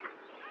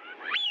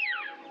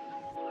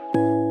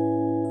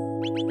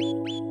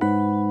Welcome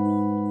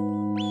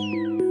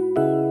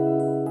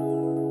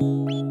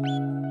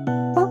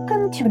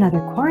to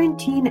another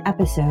quarantine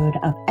episode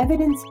of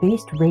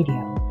Evidence-Based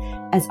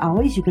Radio. As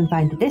always, you can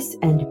find this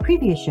and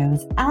previous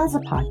shows as a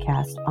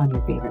podcast on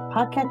your favorite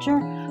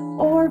podcatcher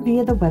or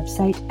via the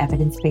website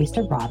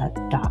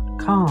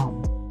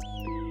evidencebasederrata.com.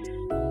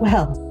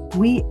 Well,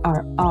 we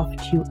are off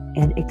to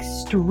an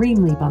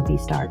extremely bumpy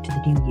start to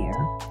the new year.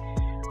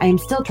 I am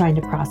still trying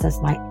to process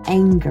my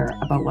anger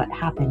about what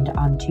happened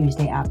on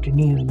Tuesday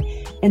afternoon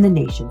in the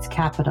nation's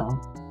capital.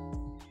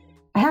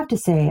 I have to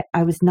say,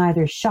 I was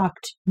neither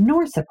shocked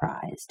nor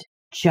surprised,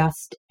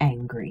 just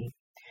angry.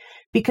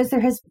 Because there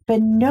has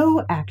been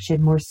no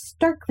action more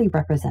starkly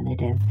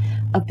representative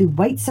of the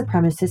white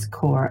supremacist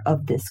core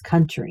of this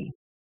country.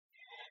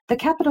 The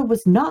Capitol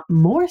was not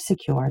more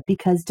secure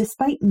because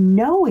despite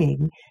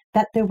knowing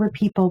that there were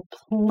people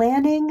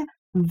planning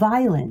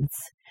violence,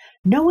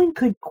 no one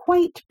could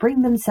quite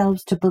bring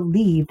themselves to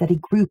believe that a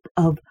group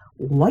of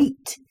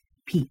white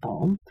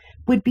people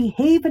would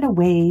behave in a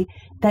way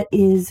that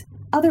is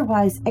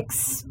otherwise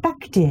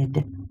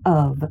expected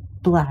of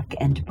Black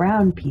and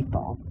brown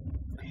people.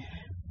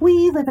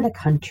 We live in a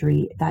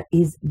country that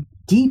is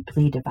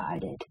deeply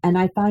divided, and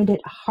I find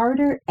it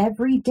harder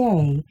every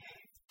day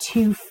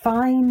to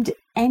find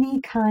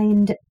any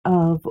kind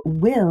of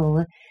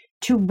will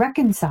to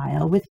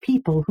reconcile with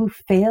people who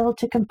fail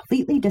to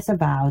completely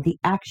disavow the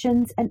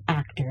actions and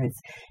actors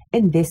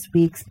in this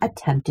week's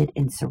attempted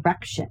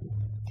insurrection.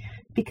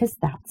 Because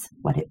that's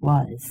what it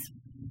was.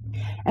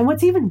 And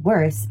what's even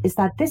worse is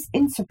that this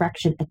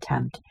insurrection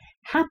attempt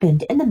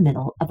happened in the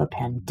middle of a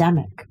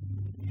pandemic.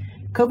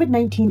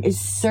 COVID-19 is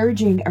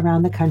surging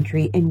around the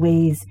country in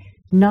ways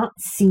not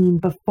seen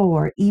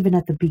before, even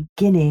at the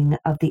beginning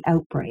of the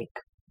outbreak.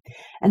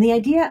 And the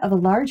idea of a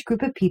large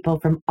group of people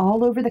from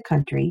all over the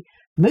country,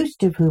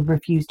 most of whom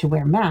refuse to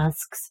wear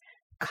masks,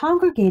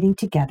 congregating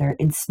together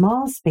in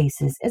small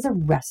spaces is a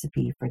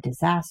recipe for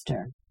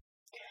disaster.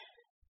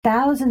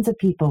 Thousands of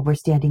people were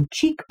standing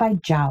cheek by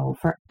jowl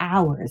for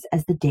hours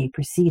as the day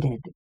proceeded.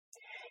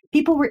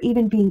 People were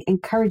even being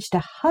encouraged to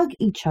hug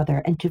each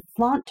other and to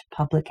flaunt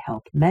public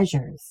health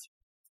measures.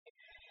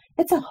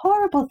 It's a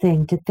horrible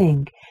thing to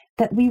think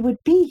that we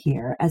would be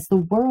here as the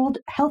World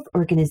Health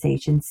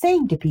Organization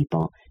saying to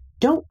people,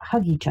 "Don't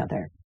hug each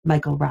other,"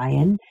 Michael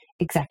Ryan,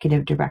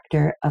 executive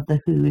director of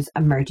the WHO's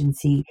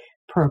emergency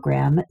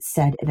program,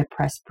 said in a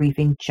press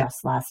briefing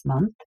just last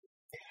month.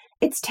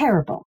 It's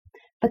terrible,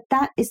 but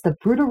that is the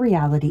brutal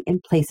reality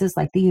in places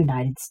like the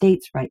United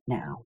States right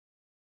now.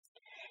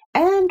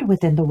 And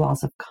within the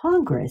walls of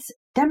Congress,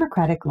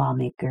 Democratic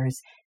lawmakers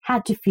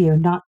had to fear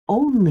not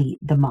only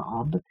the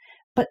mob,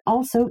 but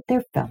also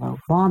their fellow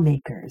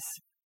lawmakers.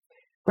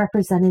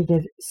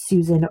 Representative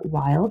Susan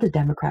Wild, a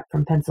Democrat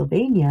from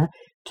Pennsylvania,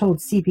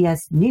 told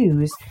CBS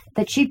News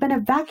that she'd been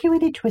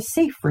evacuated to a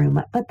safe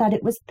room, but that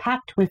it was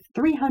packed with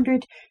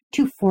 300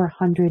 to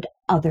 400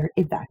 other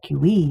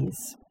evacuees.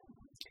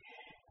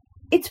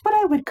 It's what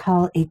I would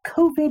call a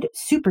COVID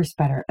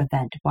superspreader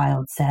event,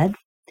 Wild said.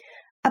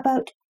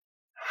 About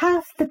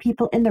half the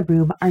people in the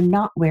room are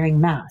not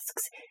wearing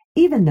masks,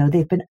 even though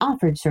they've been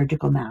offered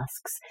surgical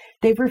masks.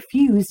 They've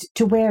refused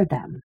to wear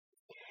them.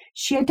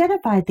 She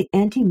identified the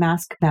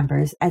anti-mask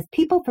members as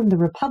people from the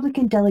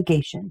Republican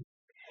delegation.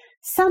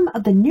 Some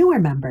of the newer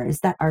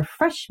members that are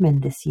freshmen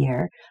this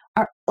year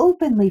are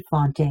openly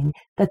flaunting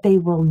that they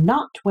will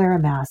not wear a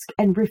mask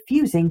and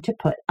refusing to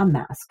put a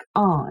mask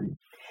on.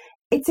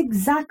 It's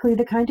exactly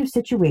the kind of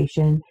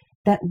situation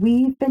that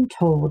we've been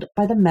told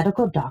by the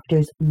medical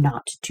doctors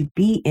not to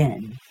be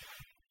in.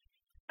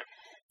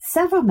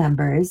 Several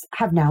members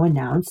have now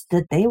announced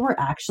that they were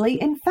actually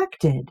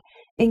infected,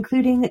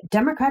 including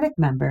Democratic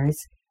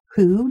members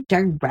who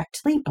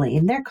directly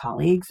blame their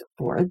colleagues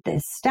for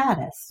this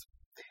status.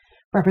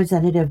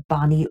 Representative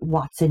Bonnie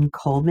Watson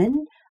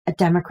Coleman, a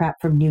Democrat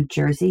from New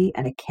Jersey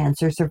and a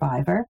cancer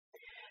survivor,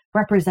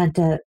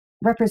 Representative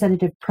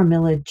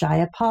Pramila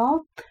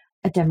Jayapal,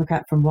 a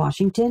Democrat from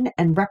Washington,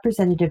 and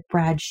Representative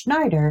Brad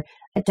Schneider,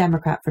 a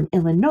Democrat from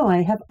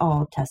Illinois, have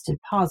all tested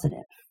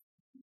positive.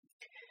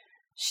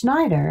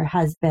 Schneider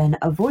has been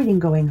avoiding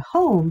going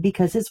home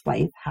because his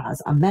wife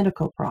has a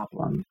medical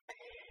problem,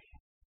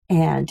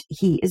 and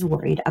he is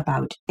worried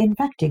about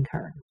infecting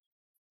her.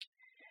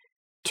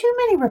 Too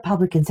many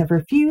Republicans have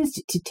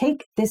refused to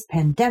take this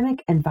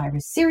pandemic and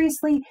virus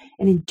seriously,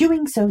 and in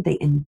doing so, they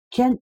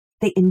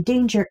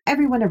endanger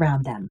everyone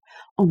around them.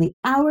 Only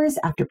hours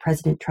after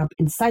President Trump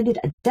incited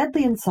a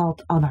deadly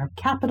assault on our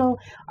capital,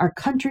 our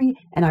country,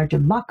 and our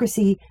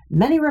democracy,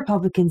 many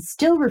Republicans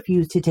still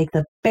refuse to take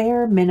the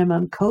bare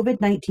minimum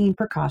COVID-19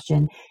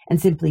 precaution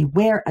and simply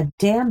wear a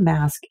damn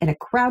mask in a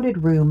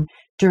crowded room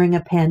during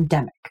a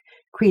pandemic,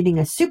 creating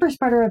a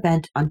superspreader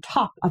event on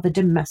top of a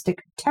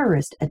domestic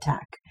terrorist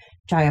attack,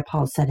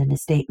 Jayapal said in a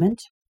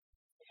statement.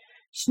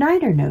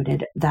 Schneider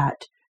noted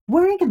that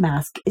wearing a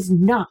mask is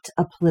not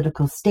a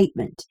political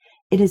statement.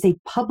 It is a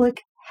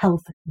public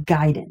health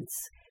guidance,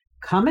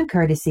 common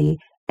courtesy,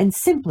 and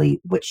simply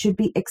what should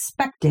be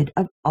expected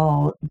of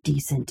all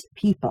decent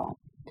people.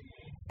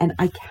 and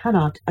I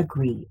cannot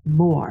agree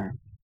more.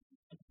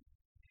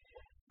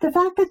 The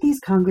fact that these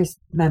Congress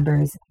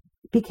members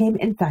became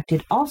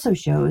infected also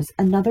shows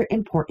another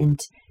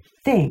important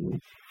thing,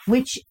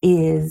 which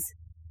is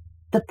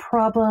the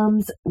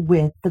problems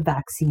with the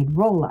vaccine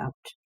rollout.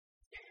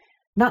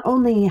 Not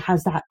only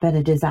has that been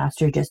a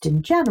disaster just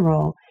in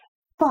general,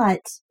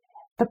 but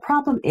the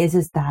problem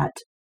is that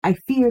I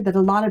fear that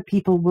a lot of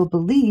people will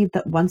believe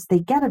that once they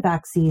get a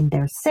vaccine,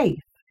 they're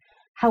safe.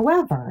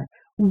 However,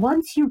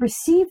 once you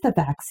receive the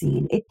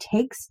vaccine, it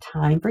takes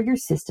time for your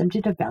system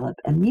to develop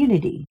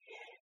immunity.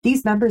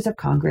 These members of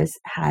Congress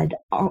had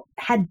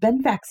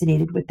been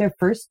vaccinated with their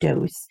first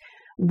dose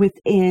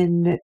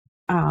within,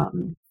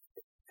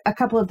 a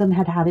couple of them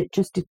had had it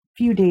just a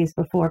few days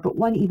before, but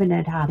one even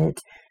had it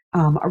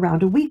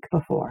around a week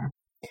before.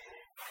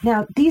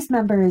 Now, these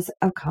members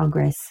of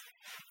Congress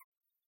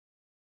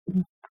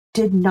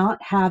did not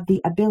have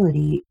the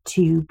ability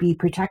to be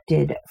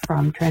protected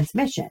from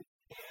transmission.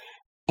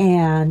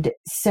 And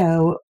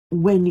so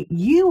when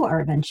you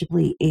are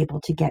eventually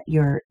able to get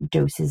your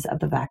doses of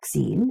the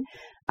vaccine,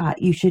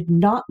 you should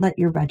not let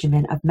your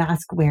regimen of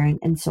mask wearing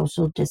and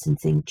social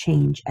distancing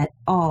change at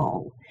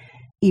all,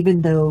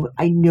 even though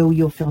I know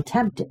you'll feel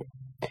tempted.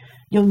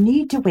 You'll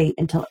need to wait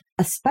until,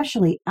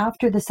 especially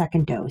after the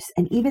second dose,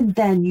 and even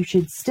then you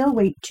should still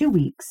wait 2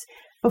 weeks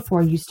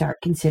before you start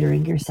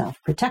considering yourself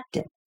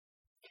protected.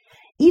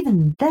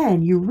 Even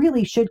then, you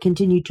really should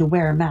continue to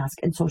wear a mask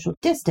and social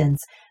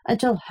distance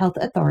until health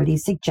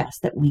authorities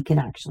suggest that we can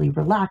actually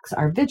relax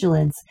our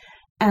vigilance,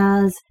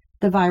 as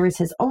the virus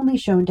has only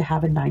shown to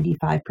have a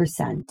 95%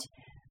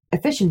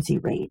 efficiency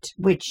rate,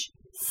 which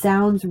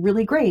sounds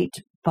really great,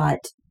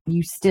 but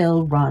you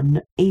still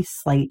run a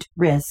slight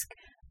risk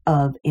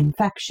of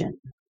infection.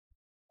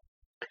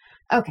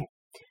 Okay,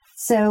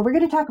 so we're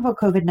going to talk about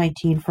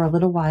COVID-19 for a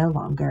little while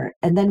longer,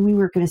 and then we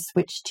were going to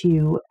switch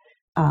to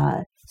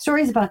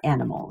stories about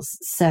animals.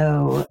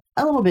 So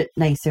a little bit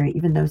nicer,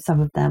 even though some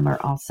of them are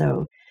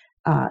also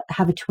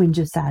have a twinge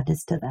of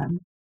sadness to them.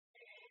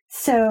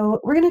 So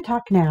we're going to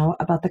talk now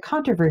about the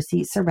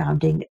controversy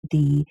surrounding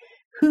the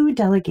WHO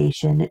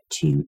delegation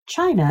to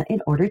China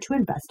in order to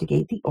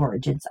investigate the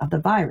origins of the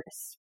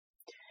virus.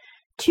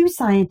 2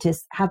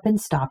 scientists have been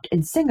stopped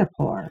in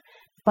Singapore,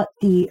 but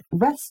the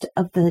rest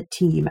of the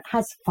team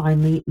has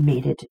finally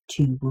made it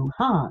to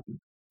Wuhan.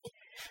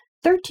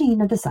 13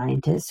 of the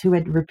scientists who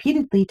had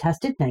repeatedly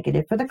tested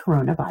negative for the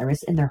coronavirus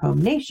in their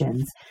home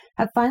nations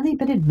have finally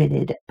been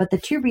admitted, but the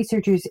 2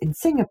 researchers in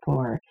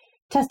Singapore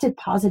tested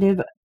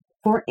positive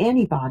for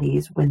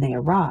antibodies when they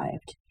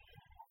arrived.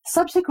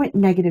 Subsequent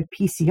negative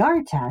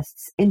PCR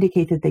tests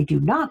indicate that they do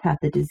not have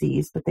the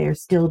disease, but they are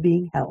still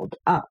being held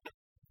up.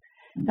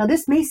 Now,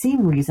 this may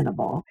seem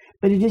reasonable,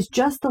 but it is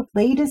just the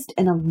latest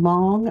in a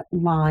long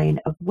line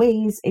of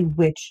ways in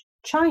which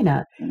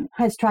China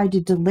has tried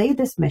to delay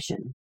this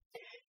mission.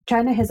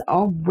 China has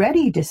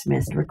already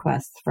dismissed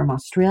requests from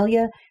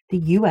Australia, the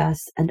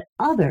US, and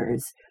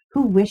others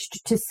who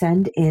wished to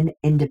send in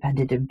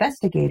independent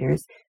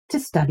investigators to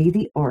study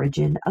the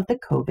origin of the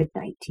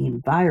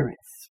COVID-19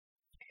 virus.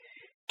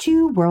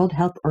 2 World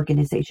Health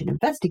Organization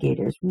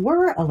investigators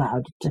were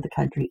allowed to the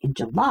country in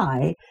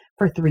July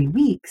for 3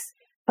 weeks,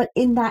 but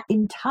in that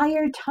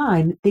entire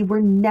time, they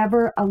were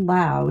never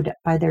allowed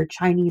by their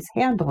Chinese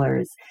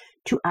handlers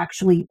to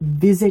actually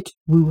visit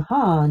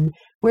Wuhan,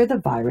 where the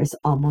virus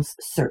almost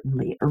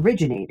certainly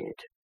originated.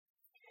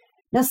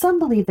 Now, some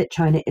believe that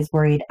China is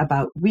worried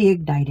about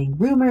reigniting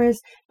rumors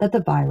that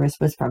the virus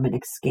was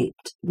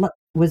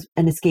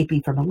an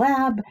escapee from a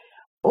lab,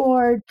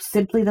 or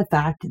simply the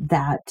fact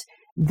that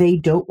they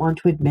don't want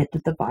to admit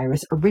that the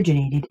virus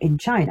originated in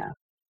China.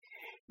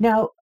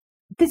 Now,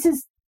 this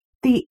is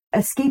the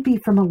escapee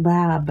from a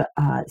lab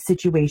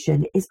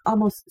situation is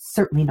almost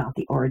certainly not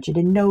the origin,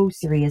 and no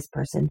serious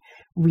person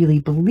really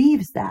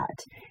believes that.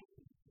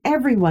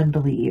 Everyone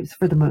believes,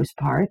 for the most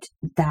part,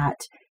 that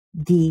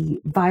the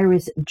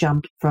virus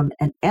jumped from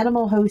an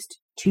animal host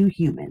to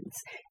humans,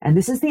 and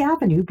this is the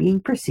avenue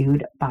being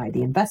pursued by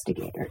the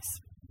investigators.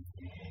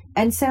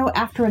 And so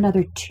after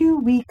another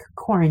 2-week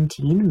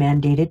quarantine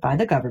mandated by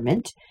the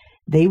government,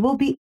 they will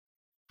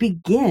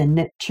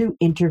begin to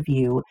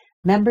interview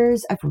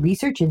members of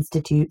research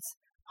institutes,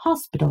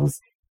 hospitals,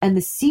 and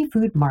the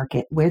seafood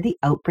market where the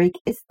outbreak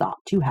is thought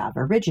to have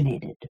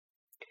originated.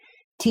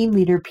 Team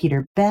leader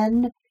Peter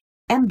Ben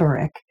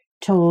Embarek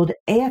told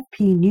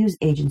AFP news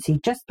agency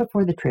just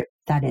before the trip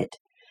that it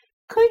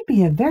could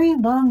be a very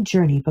long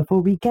journey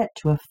before we get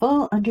to a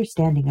full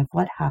understanding of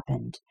what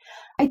happened.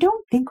 I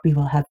don't think we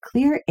will have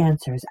clear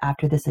answers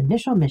after this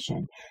initial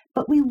mission,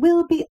 but we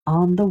will be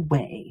on the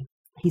way,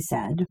 he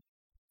said.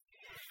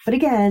 But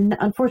again,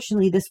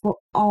 unfortunately, this will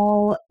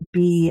all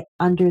be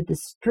under the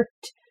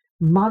strict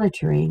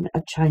monitoring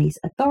of Chinese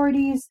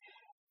authorities,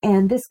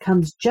 and this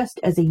comes just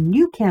as a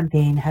new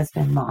campaign has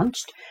been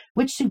launched,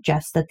 which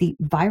suggests that the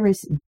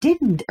virus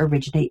didn't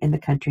originate in the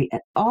country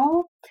at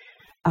all,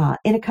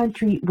 in a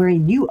country where a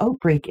new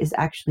outbreak is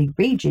actually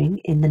raging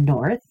in the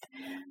north,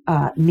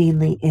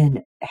 mainly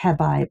in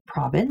Hubei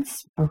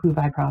province.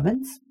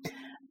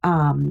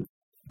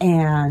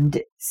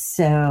 And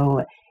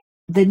so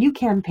the new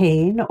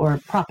campaign or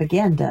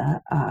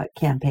propaganda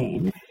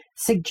campaign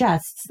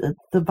suggests that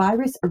the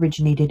virus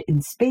originated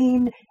in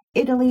Spain,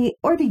 Italy,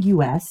 or the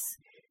US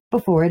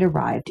before it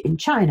arrived in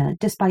China,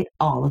 despite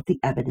all of the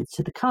evidence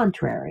to the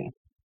contrary.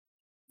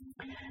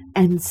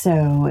 And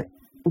so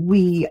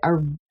we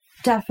are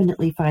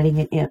definitely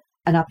fighting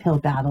an uphill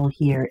battle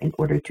here in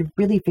order to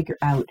really figure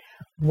out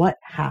what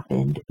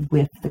happened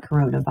with the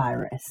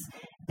coronavirus.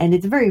 And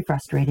it's very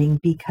frustrating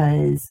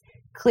because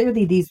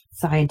clearly these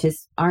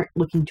scientists aren't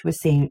looking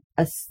to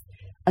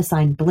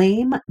assign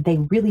blame. They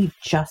really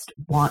just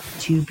want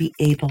to be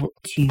able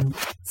to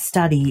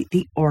study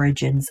the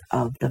origins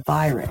of the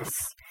virus.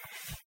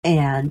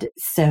 And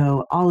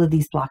so all of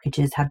these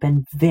blockages have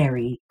been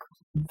very,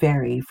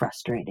 very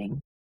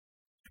frustrating.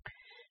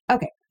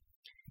 Okay,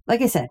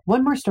 like I said,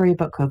 one more story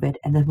about COVID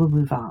and then we'll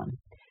move on.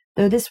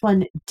 Though this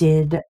one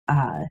did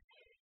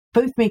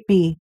both make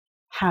me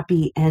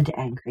happy and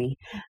angry.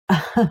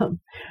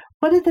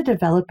 One of the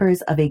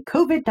developers of a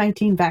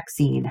COVID-19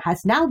 vaccine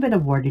has now been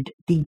awarded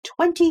the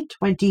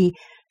 2020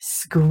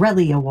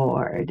 Shkreli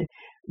Award,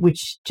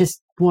 which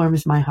just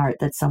warms my heart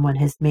that someone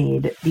has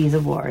made these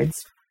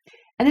awards.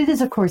 And it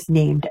is, of course,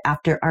 named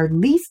after our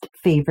least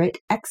favorite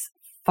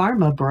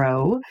ex-pharma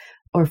bro,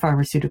 or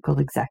pharmaceutical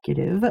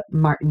executive,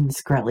 Martin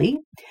Shkreli,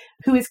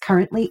 who is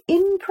currently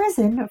in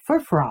prison for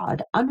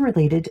fraud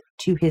unrelated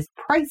to his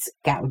price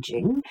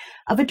gouging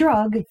of a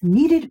drug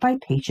needed by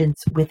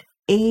patients with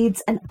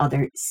AIDS and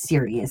other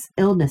serious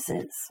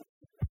illnesses.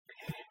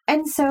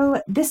 And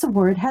so this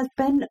award has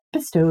been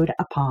bestowed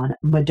upon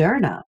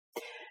Moderna,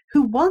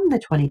 who won the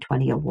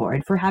 2020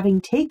 award for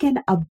having taken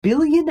 $1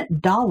 billion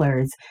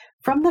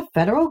from the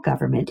federal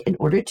government in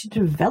order to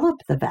develop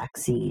the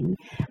vaccine,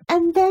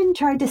 and then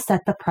tried to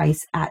set the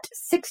price at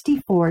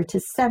 $64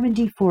 to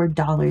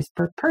 $74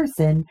 per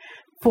person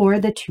for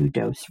the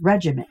 2-dose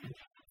regimen.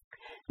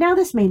 Now,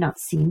 this may not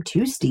seem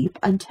too steep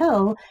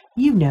until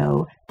you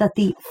know that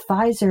the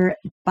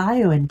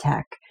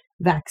Pfizer-BioNTech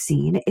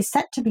vaccine is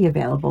set to be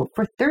available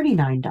for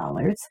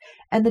 $39,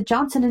 and the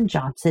Johnson &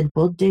 Johnson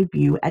will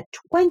debut at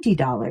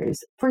 $20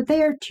 for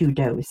their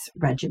 2-dose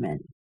regimen.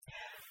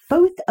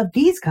 Both of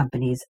these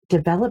companies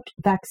developed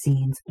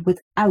vaccines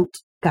without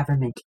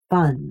government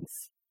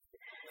funds.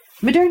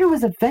 Moderna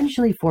was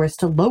eventually forced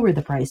to lower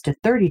the price to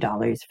 $30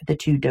 for the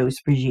 2-dose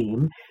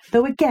regime,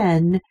 though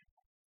again,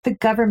 the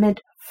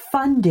government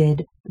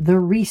funded the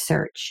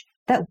research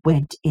that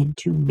went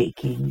into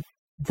making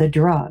the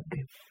drug.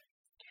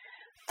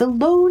 The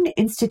Loan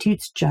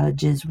Institute's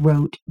judges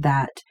wrote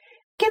that,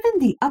 given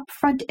the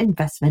upfront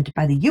investment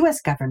by the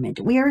U.S. government,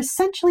 we are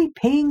essentially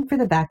paying for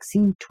the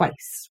vaccine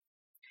twice.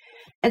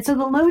 And so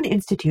the Loan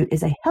Institute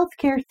is a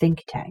healthcare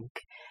think tank,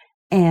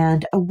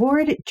 and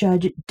award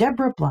judge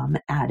Deborah Blum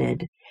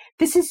added,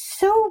 "This is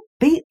so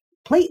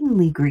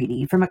blatantly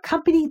greedy from a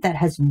company that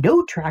has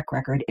no track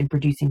record in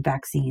producing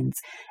vaccines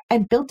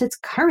and built its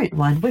current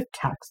one with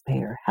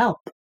taxpayer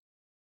help."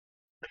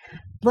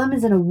 Blum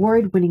is an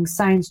award-winning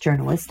science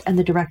journalist and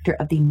the director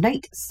of the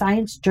Knight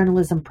Science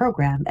Journalism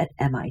program at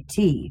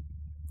MIT.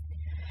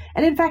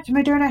 And in fact,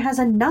 Moderna has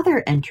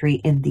another entry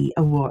in the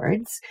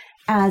awards,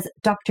 as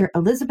Dr.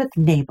 Elizabeth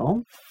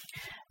Nabel,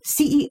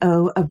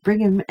 CEO of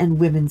Brigham and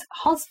Women's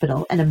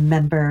Hospital and a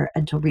member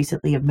until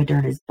recently of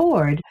Moderna's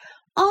board,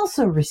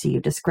 also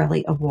received a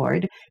Shkreli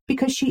Award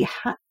because she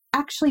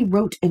actually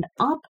wrote an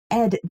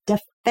op-ed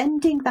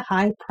defending the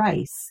high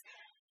price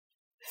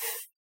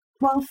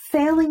while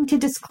failing to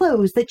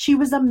disclose that she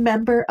was a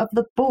member of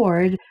the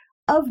board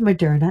of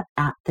Moderna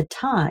at the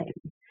time.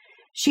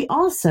 She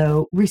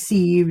also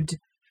received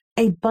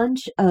a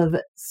bunch of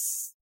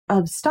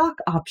stock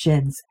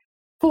options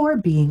for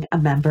being a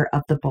member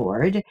of the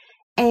board,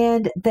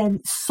 and then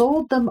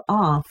sold them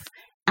off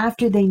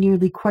after they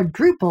nearly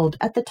quadrupled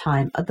at the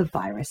time of the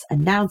virus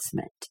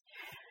announcement.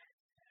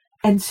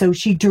 And so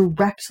she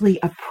directly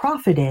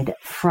profited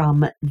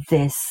from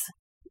this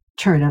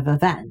turn of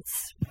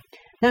events.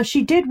 Now,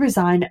 she did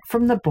resign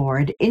from the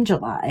board in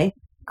July,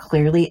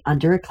 clearly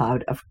under a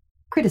cloud of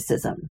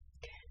criticism.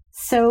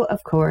 So,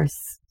 of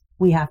course,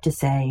 we have to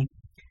say,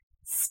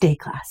 stay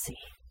classy.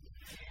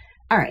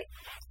 All right.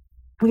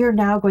 We are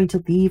now going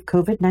to leave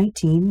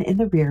COVID-19 in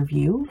the rear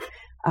view,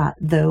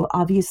 though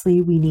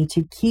obviously we need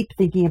to keep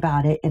thinking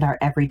about it in our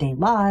everyday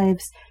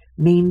lives,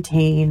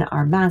 maintain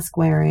our mask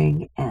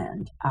wearing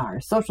and our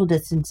social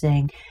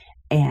distancing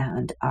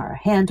and our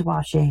hand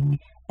washing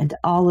and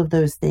all of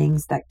those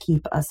things that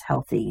keep us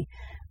healthy.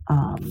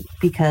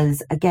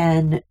 Because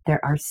again,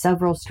 there are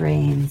several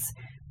strains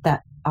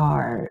that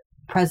are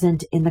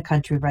present in the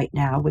country right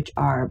now, which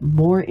are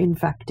more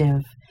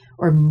infective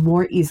or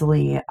more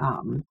easily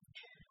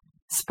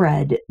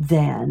spread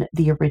than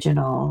the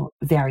original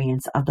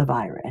variants of the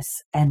virus.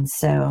 And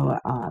so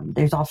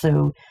there's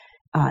also,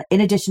 in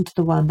addition to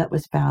the one that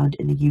was found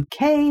in the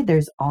UK,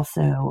 there's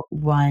also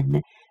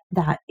one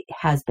that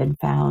has been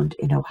found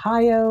in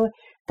Ohio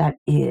that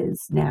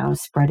is now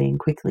spreading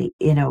quickly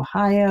in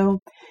Ohio.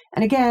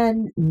 And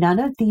again, none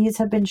of these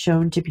have been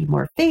shown to be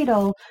more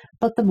fatal,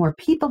 but the more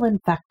people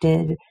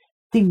infected,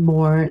 the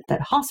more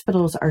that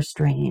hospitals are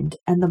strained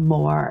and the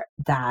more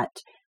that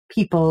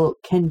people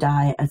can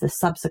die as a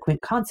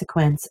subsequent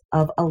consequence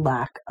of a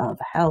lack of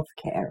health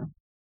care.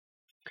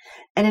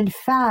 And in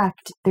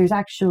fact, there's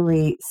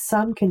actually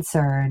some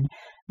concern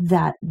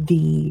that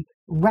the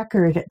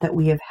record that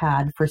we have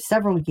had for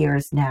several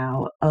years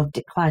now of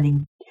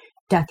declining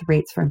death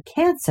rates from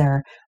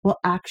cancer will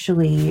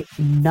actually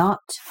not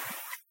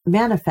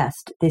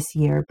manifest this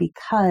year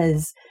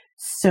because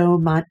so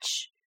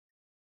much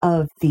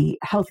of the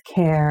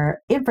healthcare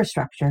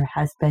infrastructure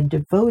has been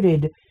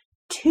devoted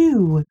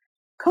to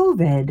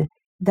COVID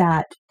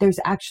that there's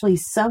actually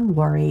some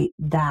worry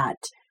that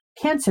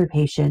cancer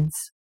patients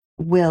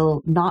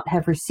will not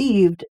have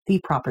received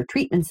the proper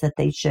treatments that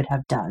they should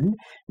have done.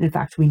 And in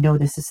fact, we know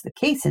this is the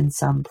case in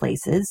some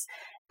places.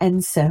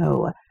 And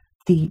so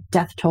the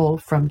death toll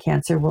from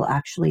cancer will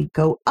actually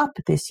go up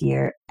this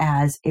year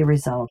as a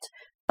result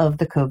of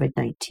the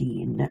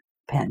COVID-19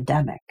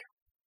 pandemic.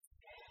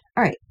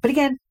 All right, but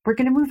again, we're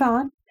going to move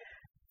on.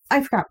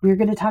 I forgot we were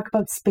going to talk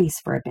about space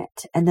for a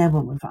bit, and then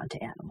we'll move on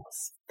to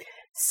animals.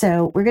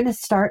 So we're going to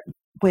start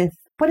with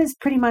what is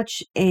pretty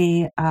much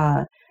a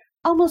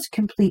almost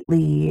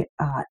completely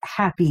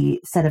happy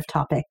set of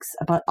topics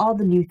about all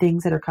the new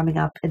things that are coming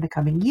up in the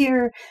coming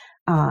year,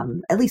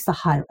 at least the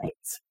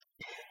highlights.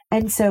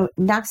 And so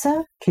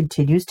NASA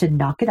continues to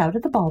knock it out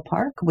of the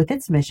ballpark with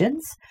its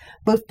missions.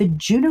 Both the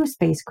Juno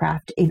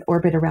spacecraft in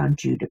orbit around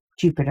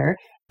Jupiter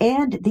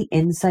and the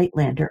InSight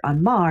lander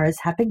on Mars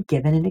have been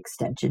given an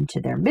extension to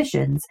their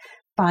missions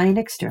by an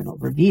external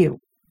review.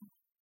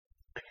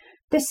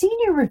 The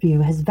senior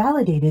review has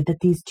validated that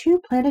these two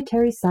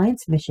planetary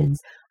science missions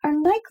are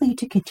likely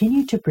to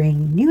continue to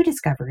bring new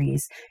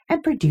discoveries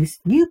and produce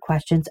new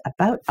questions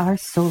about our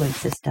solar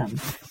system,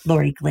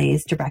 Lori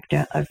Glaze,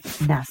 director of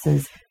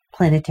NASA's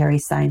Planetary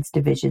Science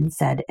Division,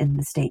 said in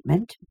the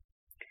statement.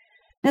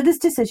 Now, this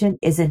decision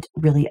isn't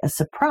really a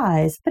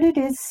surprise, but it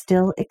is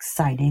still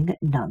exciting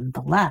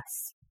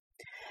nonetheless.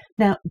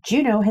 Now,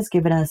 Juno has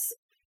given us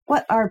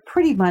what are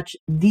pretty much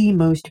the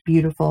most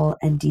beautiful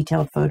and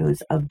detailed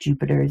photos of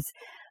Jupiter's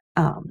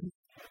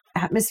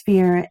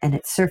atmosphere and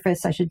its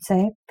surface, I should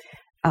say.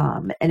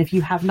 And if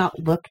you have not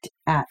looked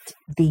at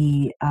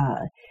the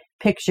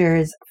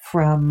pictures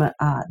from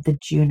the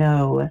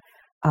Juno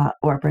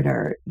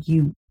orbiter,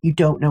 you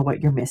don't know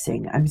what you're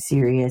missing. I'm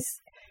serious.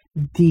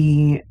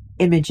 The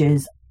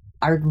images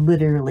are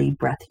literally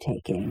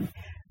breathtaking.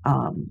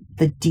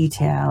 The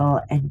detail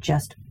and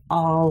just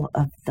all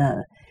of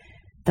the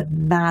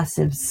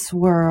massive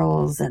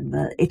swirls and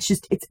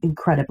it's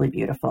incredibly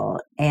beautiful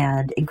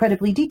and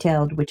incredibly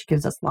detailed, which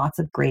gives us lots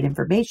of great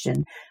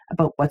information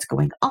about what's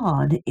going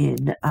on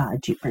in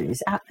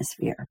Jupiter's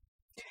atmosphere.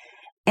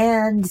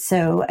 And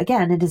so,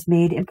 again, it has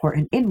made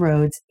important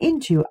inroads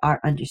into our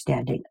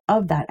understanding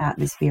of that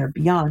atmosphere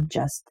beyond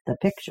just the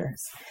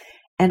pictures.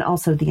 And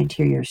also the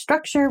interior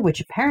structure, which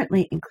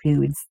apparently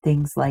includes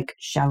things like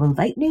shallow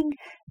lightning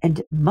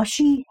and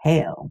mushy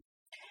hail.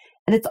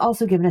 And it's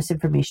also given us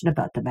information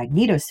about the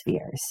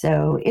magnetosphere.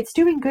 So it's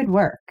doing good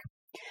work.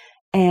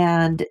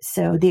 And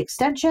so the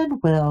extension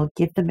will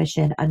give the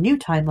mission a new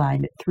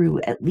timeline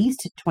through at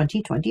least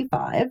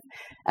 2025,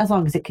 as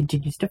long as it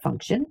continues to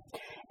function.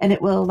 And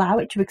it will allow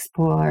it to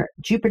explore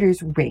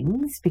Jupiter's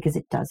rings, because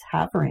it does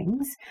have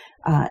rings,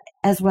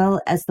 as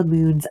well as the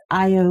moons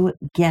Io,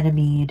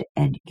 Ganymede,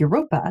 and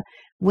Europa,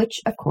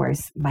 which, of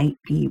course, might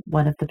be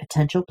one of the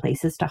potential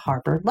places to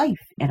harbor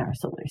life in our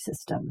solar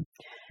system,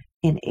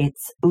 in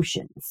its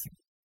oceans.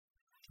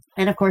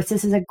 And of course,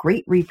 this is a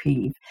great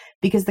reprieve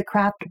because the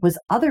craft was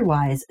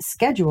otherwise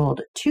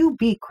scheduled to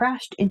be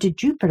crashed into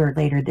Jupiter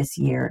later this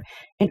year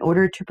in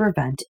order to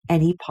prevent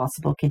any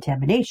possible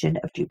contamination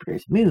of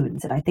Jupiter's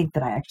moons. And I think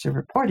that I actually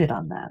reported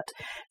on that.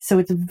 So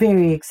it's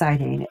very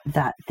exciting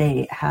that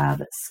they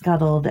have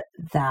scuttled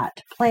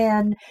that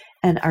plan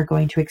and are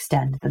going to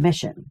extend the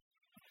mission.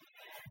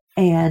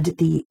 And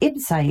the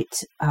InSight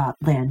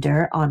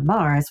lander on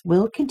Mars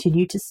will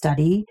continue to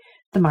study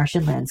the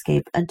Martian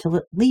landscape until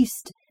at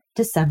least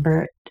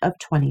December of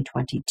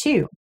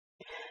 2022.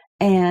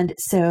 And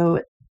so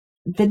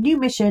the new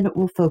mission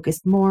will focus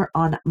more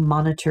on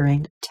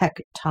monitoring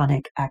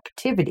tectonic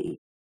activity.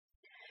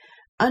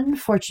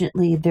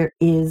 Unfortunately, there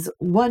is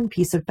one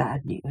piece of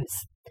bad news.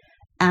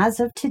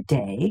 As of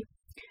today,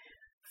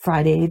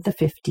 Friday the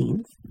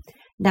 15th,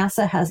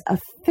 NASA has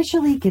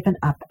officially given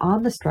up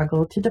on the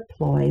struggle to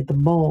deploy the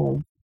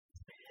MOLE.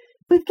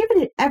 We've given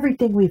it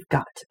everything we've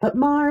got, but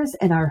Mars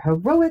and our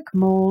heroic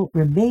MOLE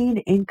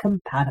remain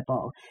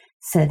incompatible,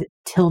 said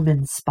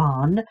Tillman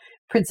Spahn,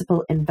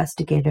 principal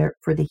investigator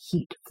for the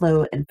Heat,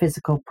 Flow, and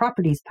Physical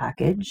Properties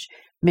Package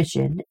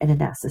mission, in a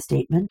NASA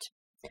statement.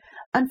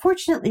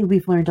 Fortunately,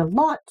 we've learned a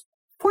lot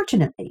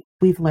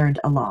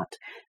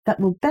that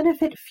will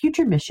benefit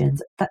future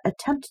missions that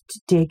attempt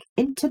to dig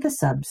into the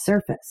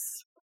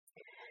subsurface.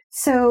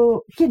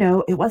 So,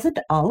 it wasn't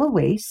all a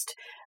waste.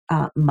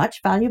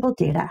 Much valuable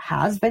data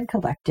has been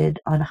collected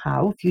on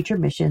how future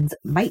missions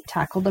might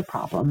tackle the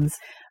problems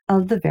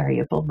of the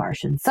variable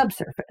Martian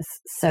subsurface.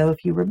 So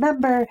if you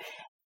remember,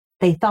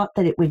 They thought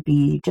that it would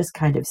be just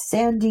kind of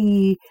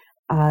sandy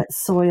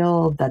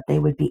soil that they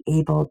would be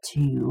able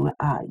to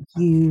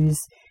use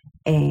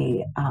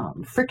a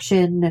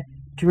friction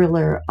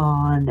driller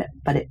on,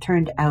 but it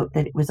turned out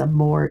that it was a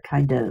more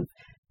kind of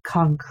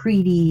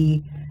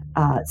concrete-y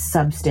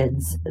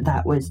substance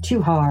that was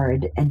too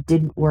hard and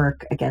didn't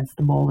work against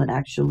the mole and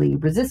actually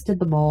resisted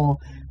the mole,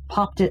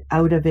 popped it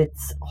out of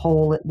its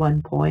hole at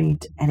one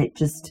point, and it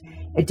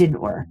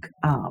didn't work.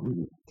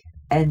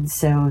 And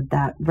so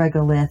that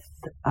regolith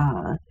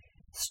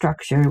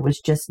structure was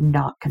just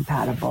not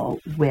compatible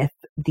with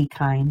the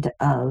kind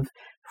of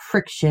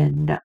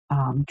friction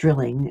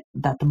drilling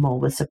that the mole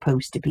was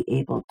supposed to be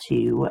able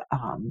to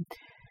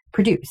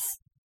produce.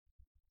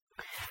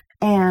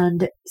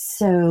 And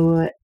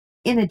so,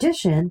 in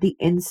addition, the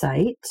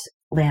InSight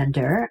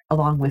lander,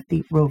 along with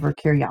the rover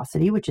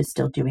Curiosity, which is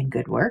still doing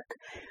good work,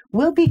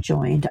 will be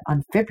joined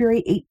on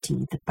February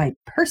 18th by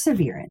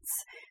Perseverance,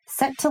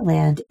 set to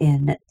land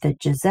in the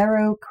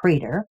Jezero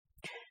crater,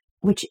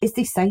 which is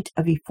the site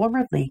of a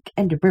former lake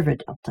and river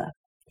delta.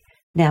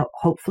 Now,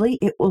 hopefully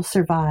it will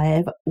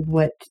survive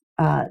what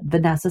the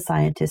NASA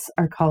scientists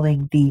are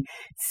calling the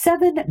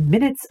 7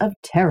 minutes of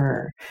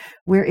terror,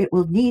 where it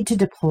will need to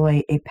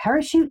deploy a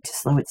parachute to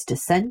slow its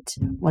descent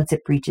once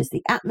it breaches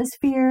the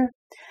atmosphere.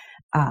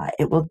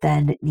 It will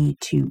then need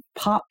to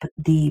pop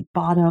the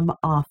bottom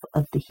off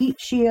of the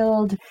heat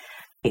shield.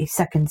 A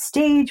second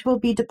stage will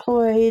be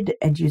deployed,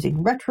 and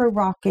using retro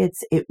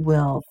rockets, it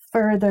will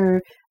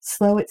further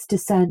slow its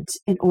descent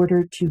in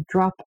order to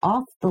drop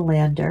off the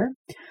lander.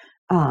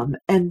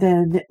 And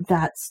then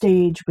that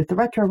stage with the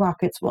retro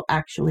rockets will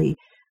actually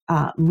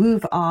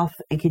move off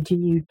and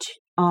continue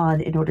on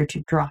in order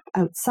to drop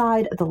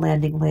outside of the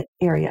landing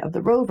area of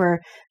the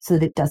rover so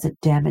that it doesn't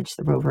damage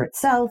the rover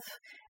itself.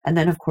 And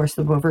then, of course,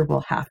 the rover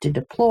will have to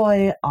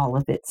deploy all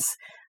of its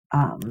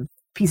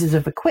pieces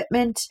of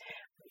equipment.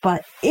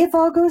 But if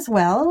all goes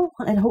well,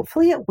 and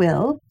hopefully it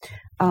will,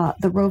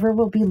 the rover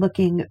will be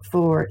looking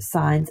for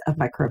signs of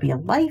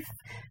microbial life,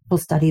 will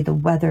study the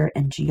weather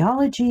and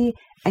geology,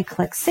 and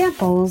collect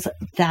samples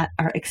that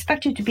are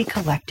expected to be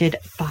collected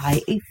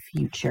by a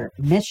future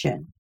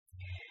mission.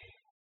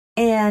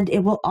 And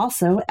it will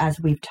also, as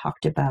we've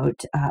talked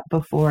about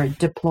before,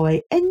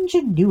 deploy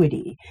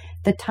Ingenuity,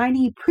 the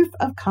tiny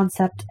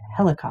proof-of-concept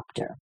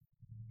helicopter.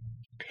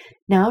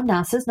 Now,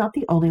 NASA's not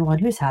the only one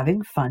who's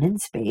having fun in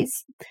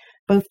space.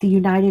 Both the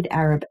United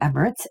Arab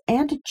Emirates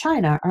and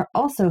China are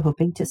also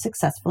hoping to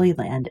successfully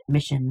land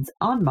missions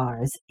on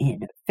Mars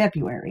in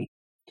February.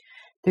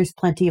 There's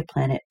plenty of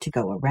planet to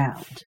go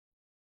around.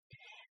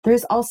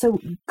 There's also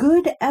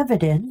good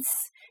evidence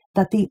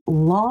that the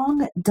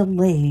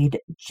long-delayed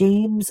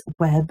James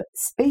Webb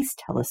Space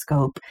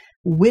Telescope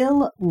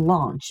will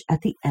launch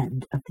at the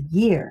end of the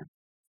year.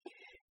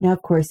 Now,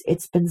 of course,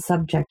 it's been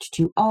subject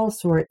to all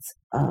sorts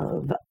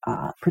of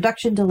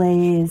production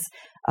delays,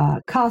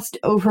 cost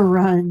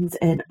overruns,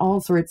 and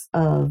all sorts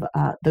of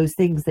those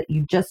things that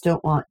you just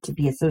don't want to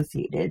be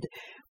associated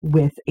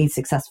with a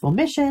successful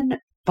mission,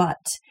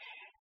 but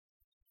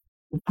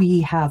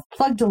we have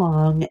plugged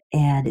along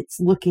and it's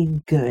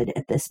looking good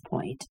at this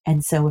point.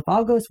 And so if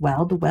all goes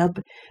well, the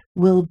Webb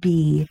will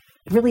be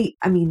really,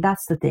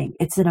 that's the thing.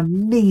 It's an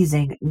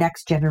amazing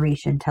next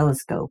generation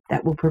telescope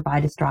that will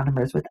provide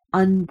astronomers with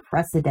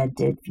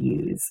unprecedented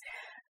views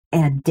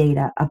and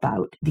data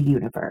about the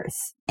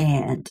universe.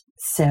 And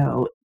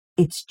so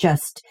it's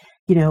just,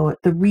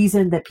 the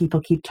reason that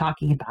people keep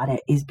talking about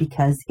it is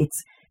because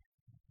it's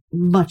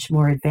much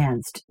more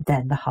advanced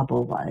than the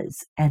Hubble was.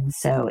 And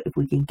so if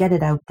we can get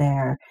it out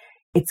there,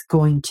 it's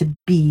going to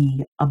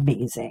be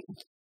amazing.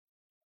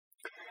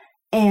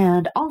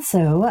 And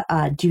also,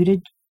 due to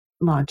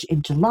launch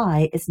in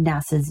July is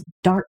NASA's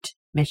DART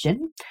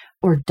mission,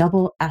 or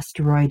Double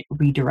Asteroid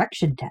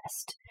Redirection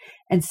Test.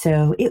 And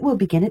so it will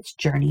begin its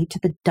journey to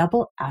the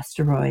double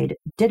asteroid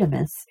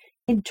Didymos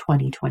in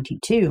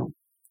 2022.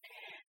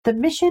 The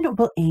mission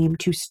will aim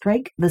to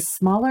strike the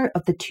smaller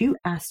of the two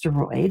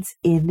asteroids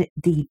in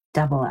the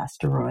double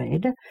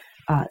asteroid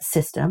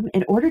system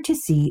in order to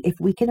see if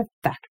we can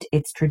affect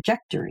its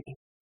trajectory.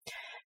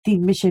 The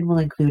mission will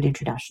include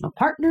international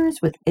partners,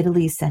 with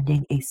Italy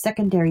sending a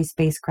secondary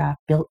spacecraft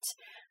built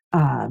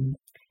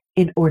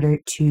in order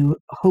to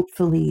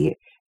hopefully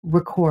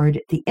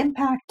record the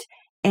impact,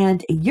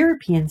 and a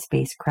European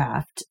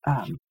spacecraft,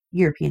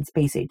 European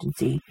Space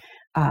Agency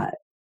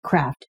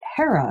craft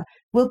Hera,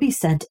 will be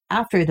sent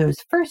after those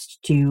first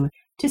two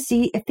to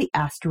see if the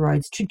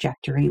asteroid's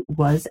trajectory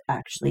was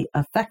actually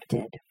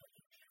affected.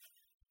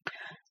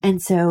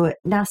 And so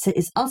NASA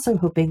is also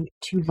hoping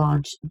to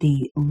launch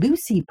the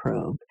Lucy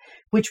probe,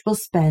 which will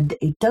spend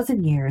a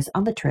dozen years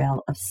on the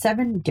trail of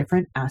 7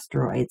 different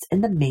asteroids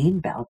in the main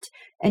belt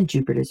and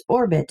Jupiter's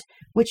orbit,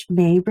 which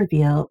may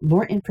reveal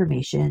more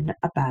information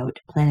about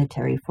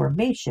planetary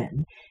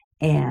formation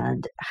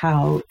and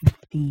how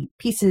the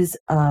pieces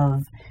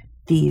of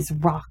these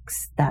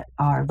rocks that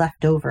are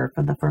left over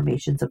from the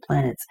formations of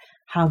planets,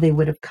 how they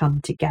would have come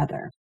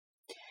together.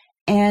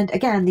 And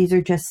again, these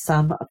are just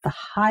some of the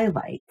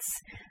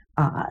highlights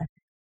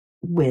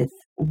with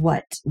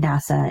what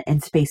NASA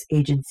and space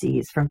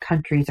agencies from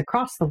countries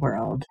across the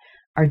world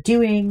are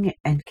doing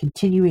and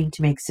continuing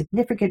to make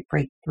significant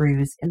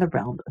breakthroughs in the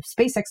realm of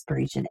space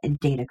exploration and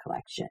data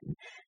collection.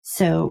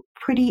 So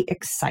pretty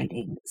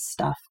exciting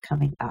stuff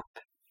coming up.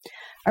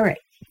 All right,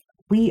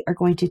 we are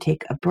going to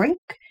take a break.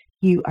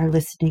 You are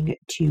listening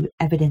to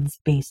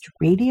Evidence-Based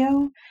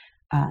Radio.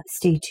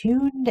 Stay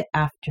tuned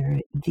after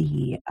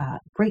the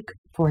break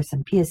for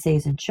some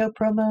PSAs and show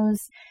promos.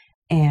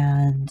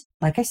 And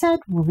like I said,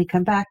 when we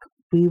come back,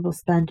 we will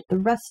spend the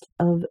rest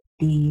of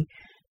the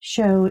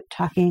show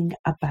talking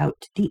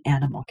about the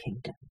animal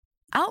kingdom.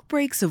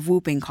 Outbreaks of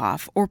whooping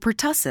cough, or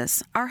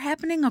pertussis, are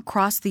happening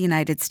across the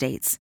United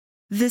States.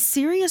 This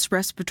serious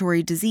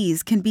respiratory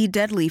disease can be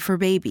deadly for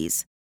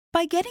babies.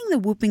 By getting the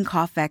whooping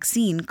cough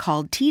vaccine,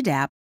 called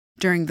Tdap,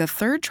 during the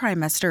 3rd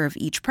trimester of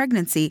each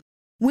pregnancy,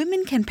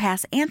 women can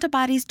pass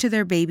antibodies to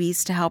their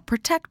babies to help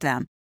protect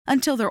them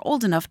until they're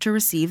old enough to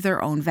receive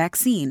their own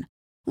vaccine.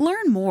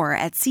 Learn more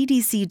at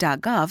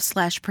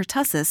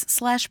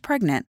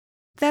cdc.gov/pertussis/pregnant.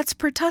 That's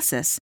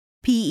pertussis,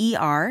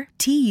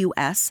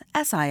 PERTUSSIS.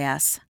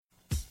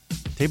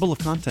 Table of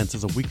Contents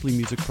is a weekly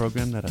music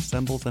program that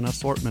assembles an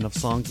assortment of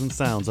songs and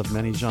sounds of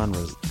many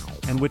genres,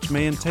 and which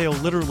may entail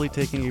literally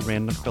taking a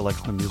random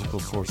collection of musical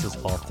sources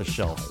off the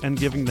shelf and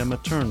giving them a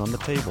turn on the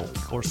table,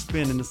 or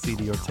spin in the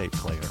CD or tape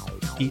player.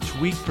 Each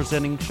week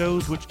presenting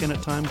shows which can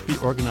at times be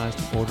organized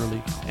and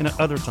orderly, and at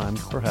other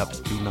times perhaps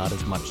be not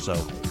as much so,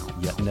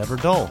 yet never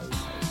dull.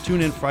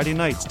 Tune in Friday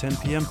nights, 10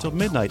 p.m. till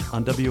midnight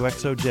on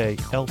WXOJ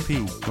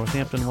LP,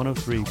 Northampton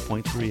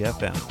 103.3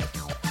 FM.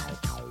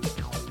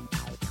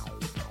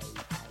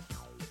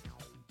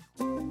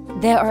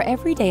 There are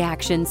everyday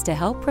actions to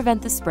help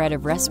prevent the spread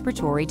of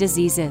respiratory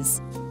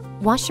diseases.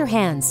 Wash your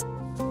hands.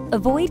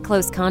 Avoid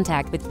close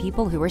contact with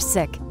people who are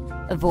sick.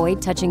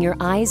 Avoid touching your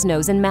eyes,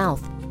 nose, and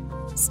mouth.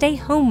 Stay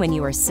home when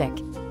you are sick.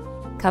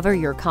 Cover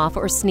your cough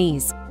or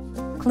sneeze.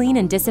 Clean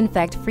and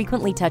disinfect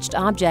frequently touched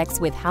objects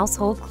with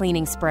household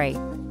cleaning spray.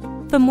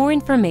 For more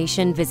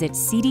information, visit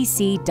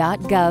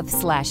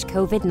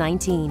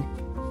cdc.gov/COVID-19.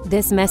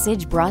 This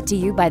message brought to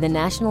you by the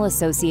National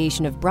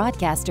Association of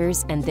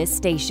Broadcasters and this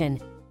station.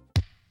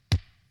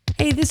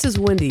 Hey, this is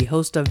Wendy,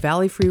 host of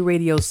Valley Free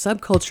Radio's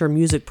Subculture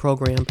Music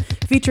Program,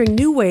 featuring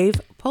new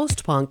wave,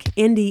 post-punk,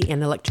 indie,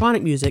 and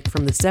electronic music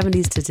from the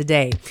 70s to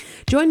today.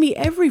 Join me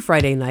every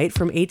Friday night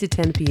from 8 to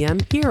 10 p.m.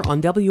 here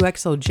on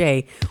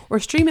WXOJ, or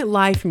stream it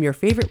live from your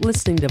favorite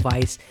listening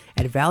device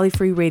at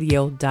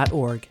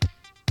valleyfreeradio.org.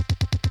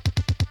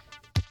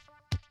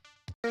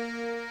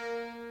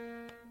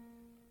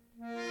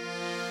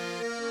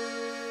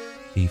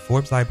 The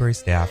Forbes Library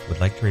staff would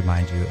like to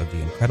remind you of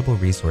the incredible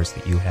resource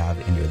that you have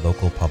in your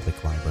local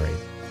public library.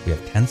 We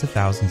have tens of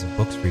thousands of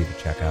books for you to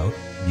check out,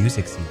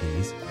 music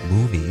CDs,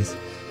 movies,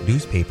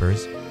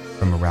 newspapers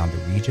from around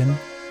the region,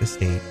 the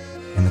state,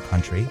 and the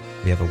country.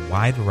 We have a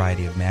wide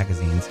variety of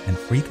magazines and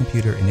free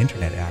computer and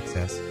internet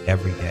access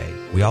every day.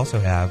 We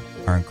also have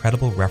our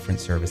incredible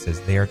reference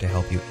services there to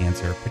help you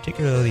answer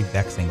particularly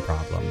vexing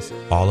problems.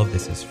 All of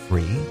this is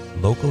free,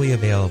 locally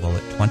available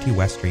at 20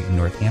 West Street in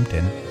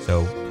Northampton,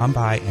 so come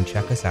by and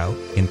check us out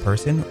in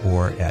person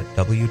or at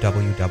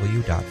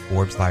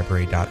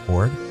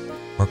www.forbeslibrary.org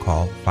or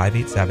call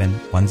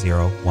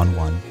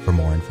 587-1011 for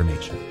more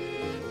information.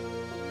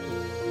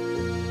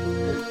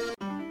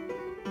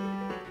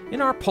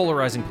 In our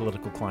polarizing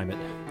political climate,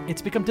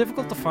 it's become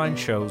difficult to find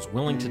shows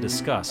willing to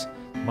discuss,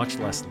 much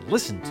less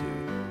listen to,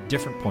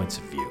 different points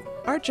of view.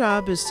 Our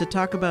job is to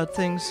talk about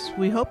things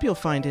we hope you'll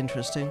find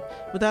interesting,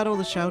 without all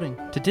the shouting.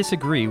 To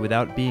disagree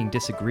without being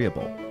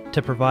disagreeable. To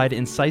provide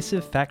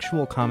incisive,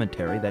 factual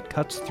commentary that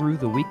cuts through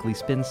the weekly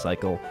spin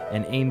cycle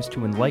and aims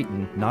to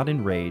enlighten, not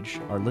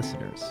enrage, our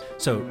listeners.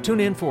 So tune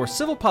in for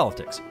Civil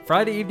Politics,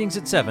 Friday evenings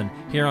at 7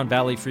 here on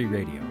Valley Free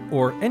Radio,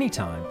 or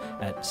anytime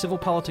at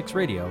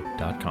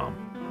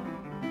civilpoliticsradio.com.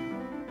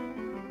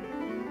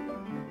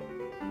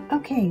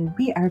 Okay,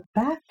 we are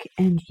back,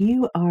 and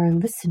you are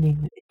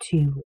listening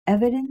to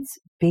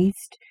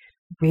Evidence-Based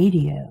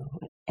Radio.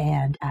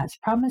 And as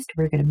promised,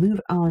 we're going to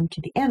move on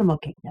to the animal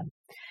kingdom.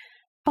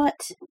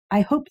 But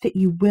I hope that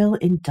you will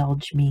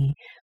indulge me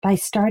by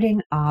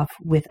starting off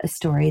with a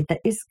story that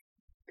is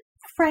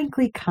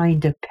frankly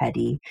kind of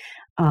petty.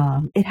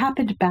 It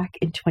happened back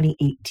in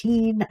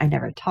 2018. I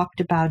never talked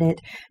about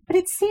it, but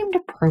it seemed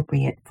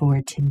appropriate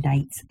for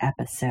tonight's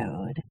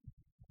episode.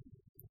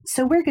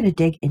 So we're going to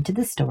dig into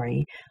the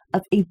story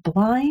of a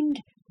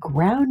blind,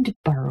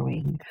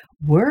 ground-burrowing,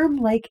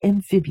 worm-like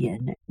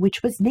amphibian,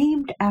 which was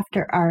named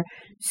after our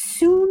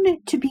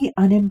soon-to-be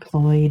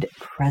unemployed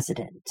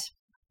president.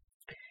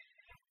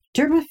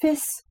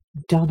 Dermophis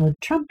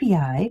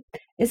donaldtrumpii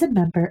is a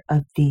member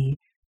of the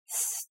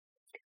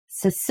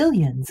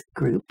Caecilians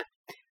group,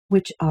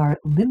 which are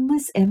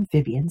limbless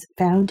amphibians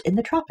found in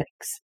the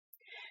tropics.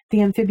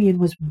 The amphibian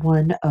was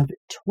one of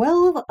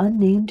 12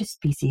 unnamed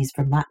species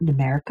from Latin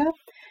America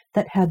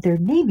that had their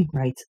naming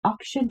rights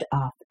auctioned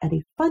off at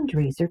a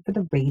fundraiser for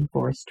the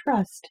Rainforest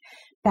Trust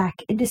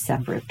back in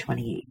December of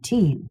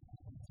 2018.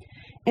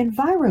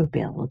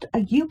 EnviroBuild,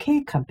 a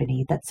UK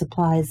company that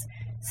supplies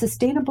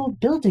Sustainable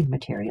Building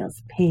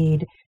Materials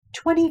paid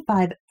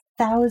 $25,000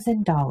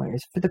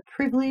 for the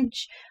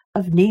privilege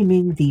of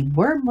naming the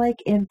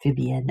worm-like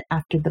amphibian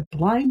after the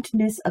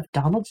blindness of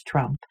Donald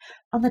Trump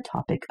on the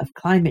topic of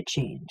climate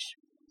change.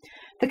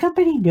 The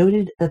company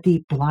noted that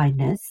the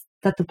blindness,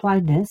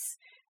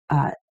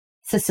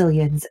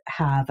 Sicilians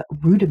have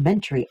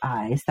rudimentary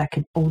eyes that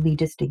can only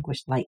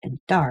distinguish light and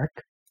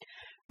dark,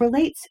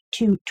 relates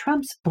to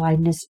Trump's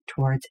blindness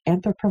towards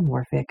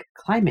anthropomorphic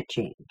climate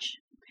change.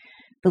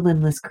 The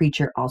limbless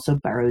creature also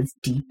burrows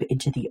deep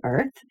into the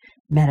earth,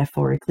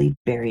 metaphorically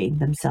burying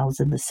themselves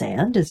in the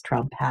sand, as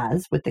Trump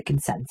has with the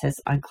consensus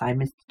on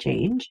climate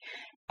change,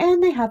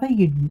 and they have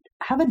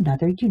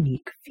another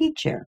unique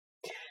feature.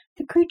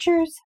 The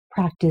creatures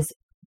practice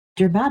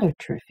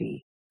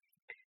dermatotrophy.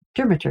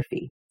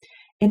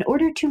 In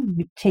order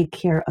to take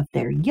care of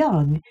their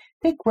young,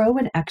 they grow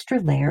an extra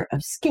layer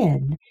of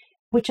skin,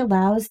 which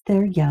allows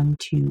their young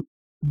to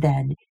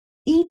then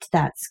eat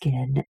that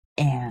skin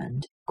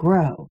and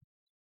grow.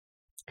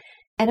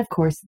 And of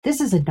course, this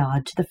is a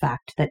nod to the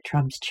fact that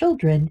Trump's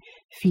children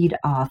feed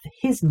off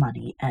his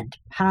money and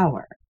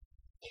power.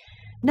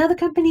 Now, the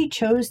company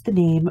chose the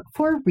name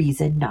for a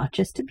reason, not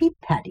just to be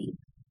petty.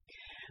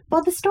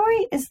 While the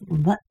story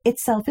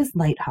itself is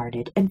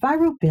lighthearted,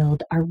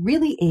 EnviroBuild are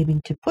really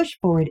aiming to push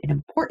forward an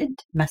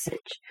important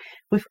message.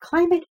 With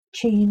climate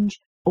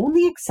change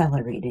only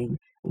accelerating,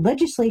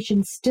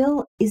 legislation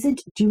still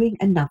isn't doing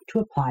enough to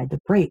apply the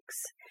brakes.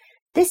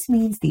 This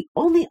means the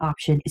only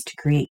option is to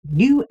create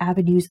new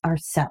avenues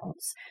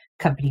ourselves,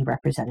 company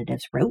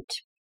representatives wrote.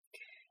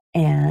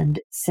 And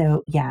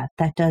so, yeah,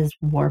 that does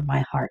warm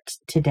my heart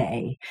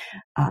today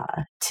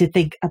to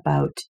think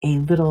about a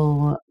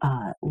little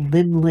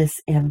limbless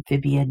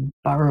amphibian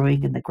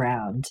burrowing in the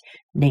ground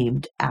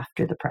named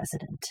after the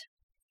president.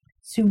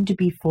 Soon to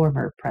be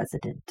former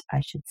president,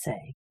 I should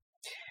say.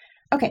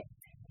 Okay,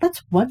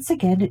 let's once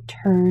again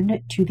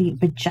turn to the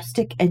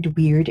majestic and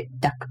weird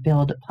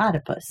duck-billed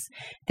platypus.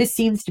 This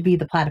seems to be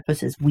the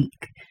platypus's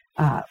week,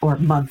 or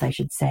month, I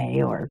should say,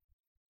 or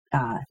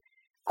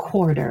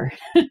quarter.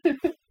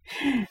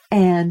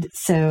 And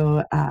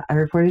so I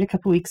reported a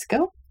couple weeks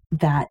ago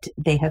that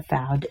they have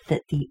found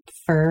that the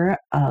fur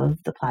of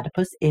the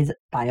platypus is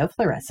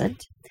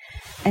biofluorescent.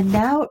 And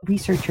now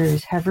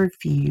researchers have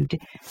reviewed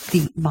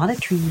the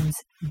monotreme's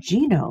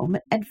genome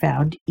and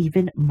found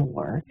even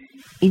more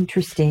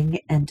interesting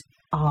and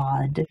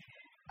odd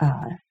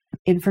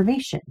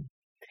information.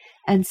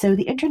 And so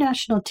the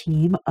international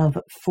team of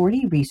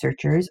 40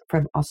 researchers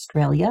from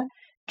Australia,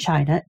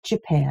 China,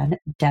 Japan,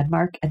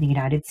 Denmark, and the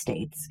United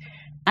States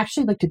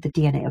actually looked at the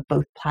DNA of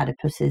both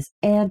platypuses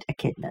and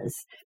echidnas.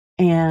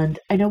 And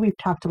I know we've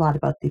talked a lot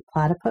about the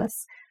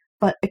platypus,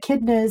 but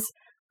echidnas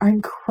are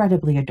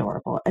incredibly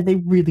adorable, and they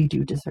really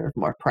do deserve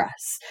more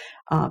press.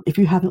 If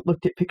you haven't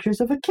looked at pictures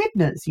of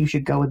echidnas, you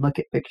should go and look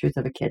at pictures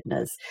of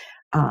echidnas.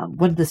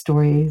 One of the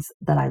stories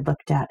that I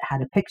looked at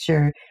had a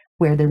picture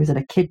where there was an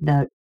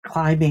echidna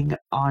climbing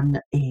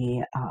on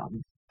a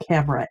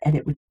camera, and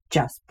it was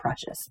just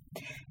precious.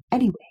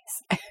 Anyways,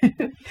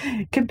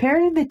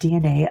 comparing the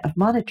DNA of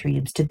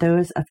monotremes to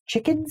those of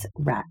chickens,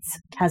 rats,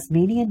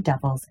 Tasmanian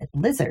devils, and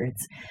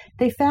lizards,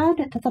 they found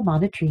that the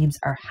monotremes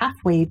are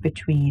halfway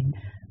between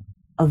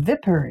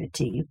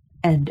oviparity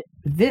and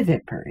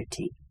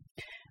viviparity,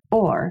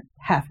 or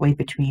halfway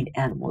between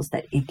animals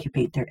that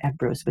incubate their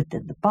embryos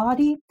within the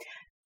body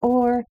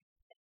or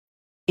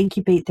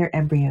incubate their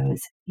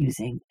embryos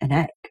using an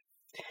egg.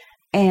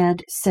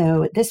 And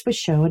so this was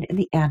shown in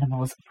the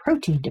animals'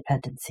 protein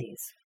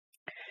dependencies.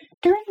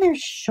 During their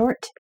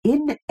short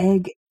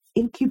in-egg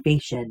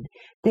incubation,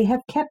 they have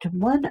kept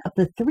one of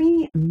the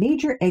 3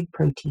 major egg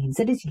proteins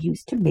that is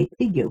used to make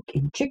the yolk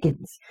in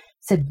chickens,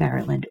 said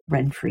Marilyn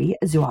Renfree,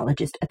 a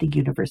zoologist at the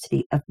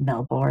University of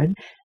Melbourne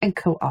and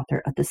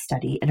co-author of the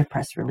study in a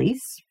press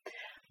release.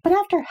 But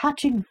after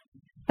hatching,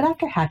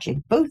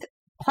 both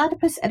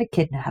platypus and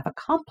echidna have a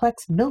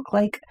complex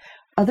milk-like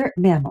other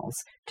mammals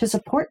to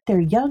support their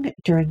young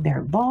during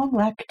their long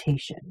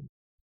lactation.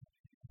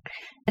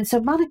 And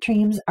so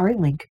monotremes are a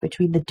link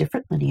between the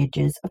different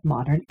lineages of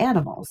modern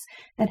animals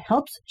that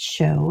helps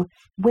show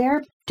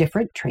where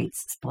different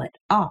traits split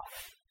off.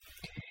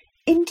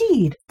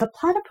 Indeed, the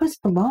platypus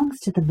belongs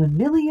to the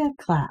Mammalia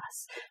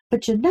class,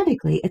 but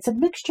genetically it's a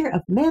mixture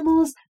of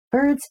mammals,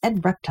 birds,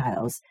 and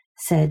reptiles,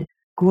 said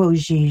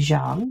Guozhi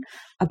Zhang,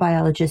 a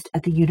biologist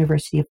at the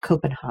University of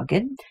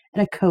Copenhagen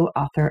and a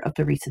co-author of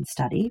the recent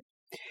study.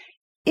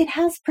 It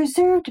has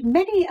preserved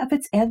many of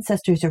its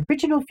ancestors'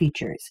 original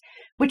features,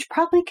 which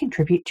probably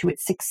contribute to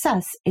its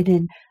success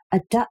in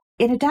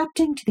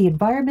adapting to the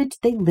environment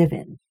they live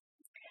in.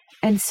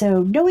 And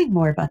so knowing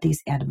more about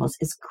these animals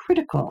is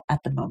critical at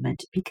the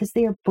moment because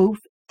they are both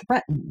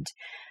threatened.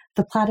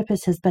 The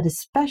platypus has been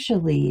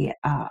especially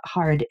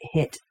hard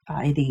hit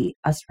by the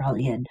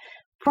Australian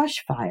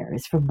brush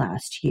fires from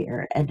last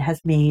year and has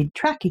made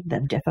tracking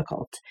them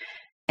difficult.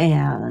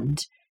 And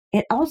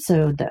it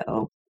also,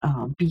 though,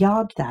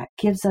 beyond that,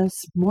 gives us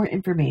more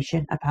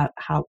information about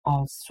how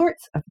all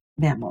sorts of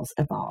mammals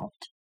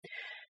evolved.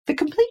 The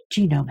complete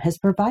genome has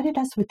provided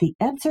us with the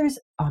answers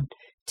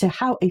to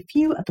how a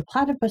few of the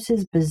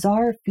platypus's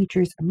bizarre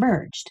features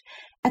emerged.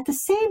 At the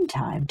same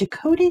time,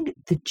 decoding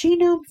the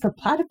genome for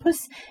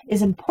platypus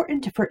is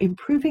important for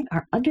improving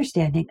our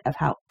understanding of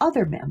how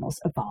other mammals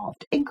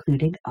evolved,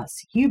 including us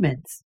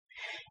humans.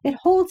 It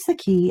holds the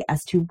key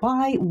as to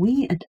why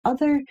we and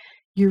other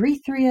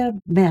Eurythria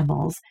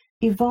mammals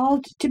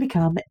evolved to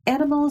become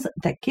animals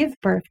that give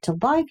birth to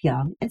live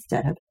young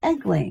instead of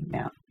egg-laying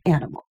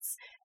animals,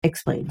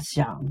 explains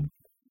Zhang.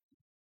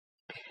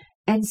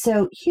 And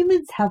so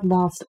humans have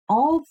lost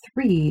all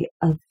three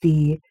of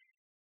the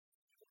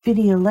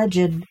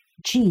phenylagen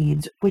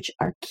genes, which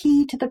are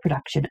key to the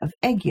production of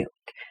egg yolk,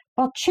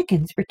 while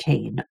chickens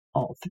retain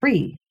all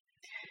three.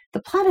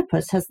 The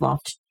platypus has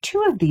lost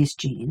two of these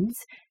genes,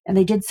 and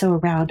they did so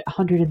around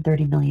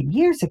 130 million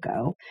years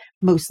ago,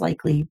 most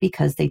likely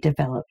because they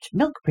developed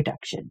milk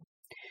production.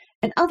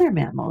 In other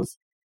mammals,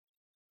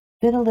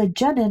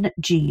 phenylagenin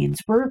genes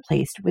were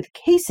replaced with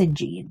casein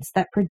genes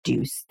that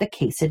produce the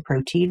casein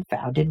protein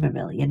found in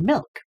mammalian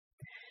milk.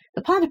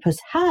 The platypus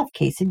have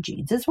casein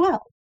genes as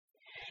well.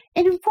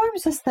 It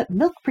informs us that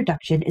milk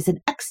production is an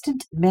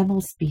extant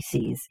mammal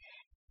species,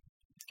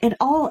 and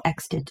all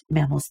extant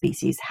mammal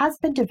species has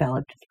been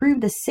developed through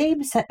the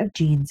same set of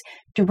genes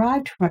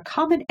derived from a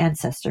common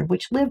ancestor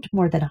which lived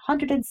more than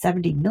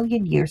 170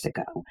 million years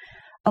ago,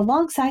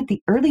 alongside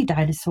the early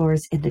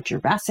dinosaurs in the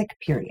Jurassic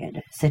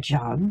period, said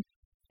Zhang.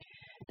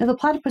 Now, the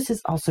platypus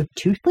is also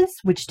toothless,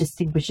 which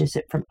distinguishes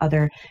it from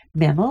other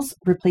mammals,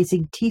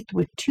 replacing teeth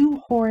with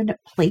two horn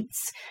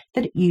plates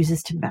that it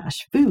uses to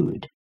mash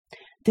food.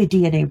 The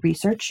DNA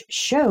research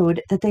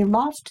showed that they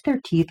lost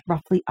their teeth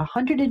roughly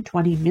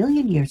 120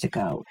 million years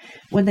ago,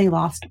 when they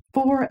lost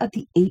 4 of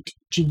the 8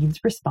 genes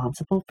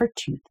responsible for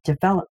tooth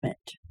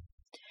development.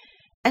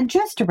 And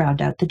just to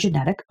round out the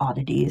genetic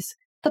oddities,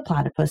 the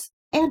platypus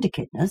and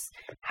echidnas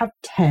have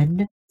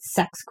 10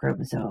 sex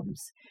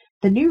chromosomes.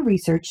 The new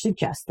research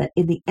suggests that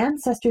in the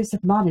ancestors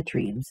of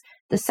monotremes,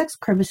 the sex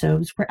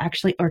chromosomes were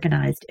actually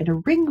organized in a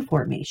ring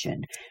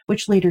formation,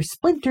 which later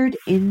splintered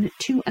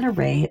into an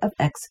array of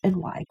X and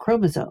Y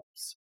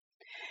chromosomes.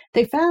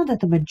 They found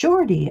that the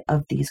majority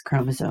of these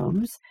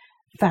chromosomes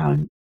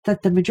found in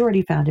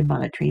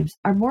monotremes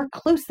are more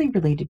closely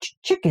related to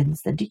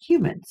chickens than to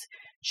humans,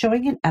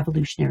 showing an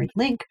evolutionary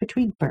link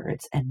between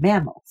birds and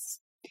mammals.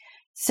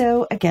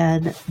 So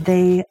again,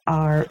 they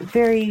are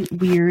very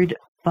weird,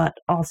 but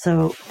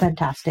also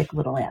fantastic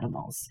little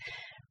animals.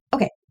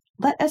 Okay,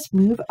 let us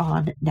move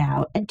on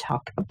now and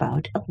talk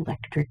about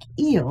electric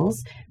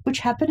eels, which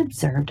have been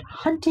observed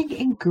hunting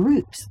in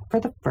groups for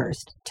the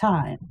first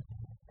time.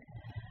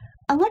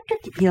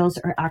 Electric eels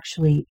are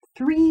actually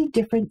 3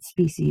 different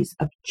species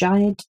of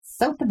giant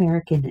South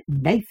American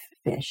knife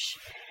fish,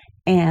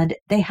 and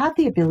they have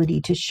the ability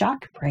to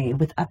shock prey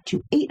with up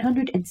to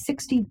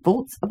 860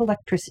 volts of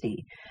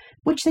electricity,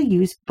 which they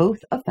use both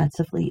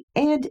offensively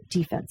and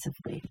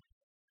defensively.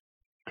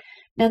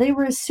 Now, they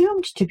were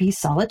assumed to be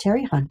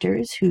solitary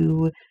hunters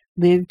who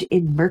lived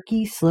in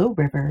murky, slow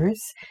rivers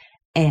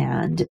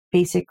and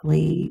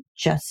basically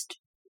just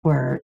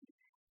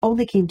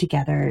only came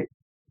together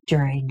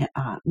during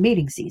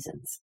mating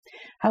seasons.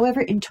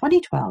 However, in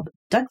 2012,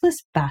 Douglas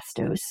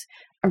Bastos,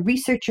 a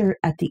researcher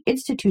at the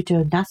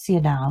Instituto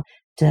Nacional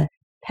de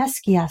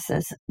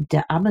Pesquisas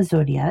da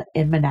Amazônia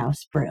in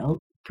Manaus,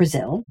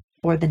 Brazil,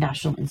 or the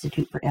National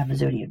Institute for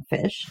Amazonian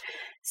Fish,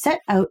 set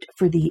out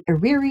for the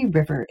Iriri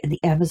River in the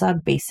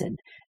Amazon basin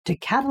to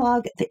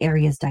catalog the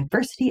area's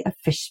diversity of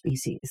fish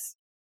species.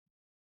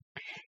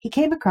 He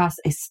came across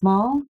a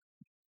small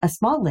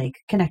lake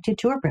connected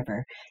to a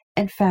river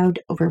and found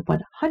over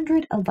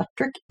 100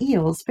 electric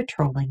eels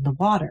patrolling the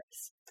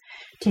waters.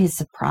 To his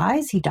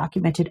surprise, he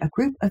documented a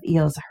group of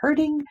eels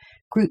herding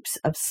groups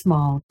of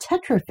small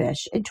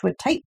tetrafish into a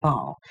tight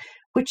ball,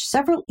 which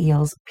several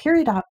eels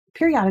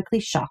periodically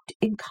shocked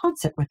in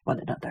concert with one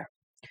another.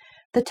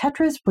 The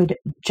tetras would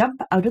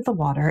jump out of the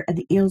water and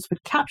the eels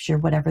would capture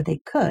whatever they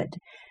could,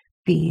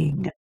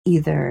 being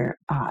either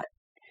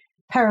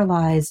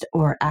paralyzed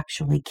or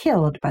actually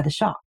killed by the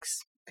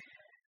shocks.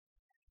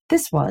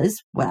 This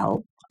was,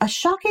 well, a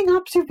shocking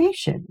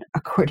observation,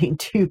 according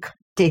to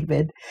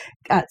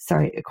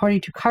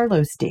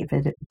Carlos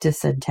David de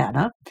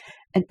Santana,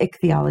 an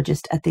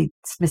ichthyologist at the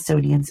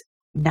Smithsonian's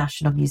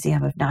National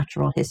Museum of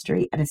Natural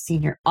History and a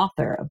senior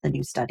author of the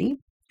new study.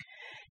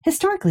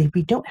 Historically,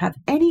 we don't have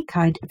any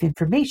kind of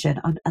information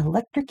on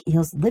electric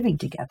eels living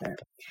together,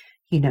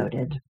 he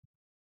noted.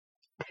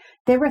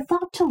 They were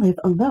thought to live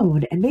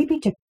alone and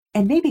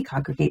maybe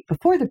congregate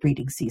before the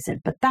breeding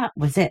season, but that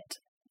was it.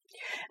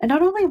 And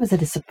not only was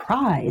it a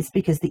surprise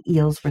because the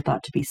eels were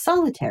thought to be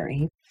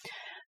solitary,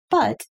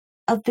 but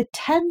of the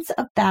tens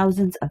of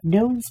thousands of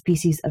known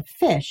species of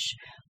fish,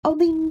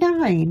 only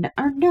 9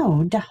 are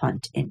known to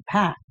hunt in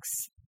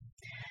packs.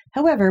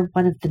 However,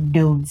 one of the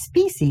known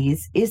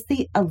species is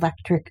the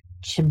electric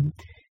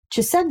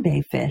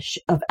chisembe fish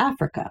of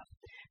Africa,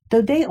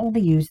 though they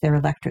only use their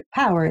electric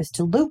powers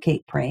to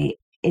locate prey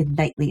in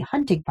nightly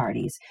hunting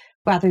parties,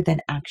 rather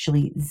than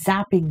actually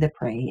zapping the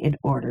prey in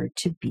order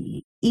to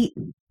be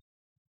eaten.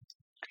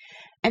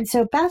 And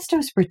so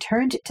Bastos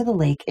returned to the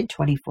lake in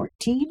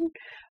 2014,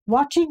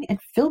 watching and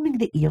filming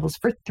the eels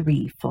for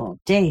 3 full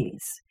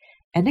days,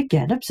 and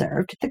again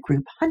observed the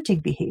group hunting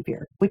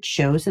behavior, which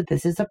shows that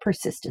this is a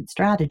persistent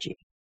strategy.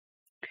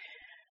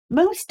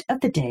 Most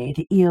of the day,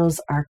 the eels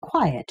are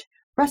quiet,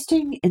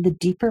 resting in the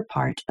deeper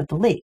part of the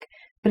lake,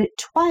 but at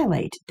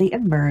twilight they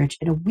emerge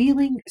in a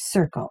wheeling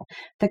circle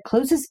that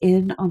closes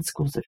in on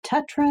schools of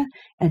tetra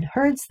and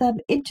herds them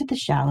into the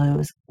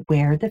shallows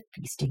where the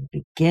feasting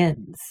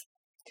begins.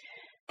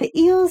 The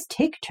eels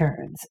take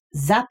turns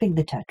zapping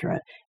the tetra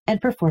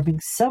and performing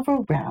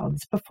several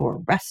rounds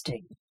before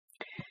resting.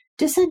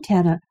 De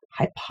Santana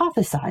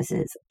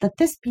hypothesizes that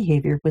this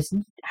behavior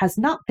has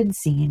not been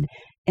seen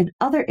in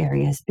other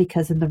areas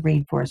because in the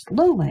rainforest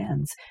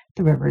lowlands,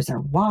 the rivers are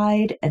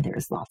wide and there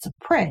is lots of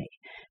prey.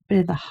 But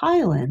in the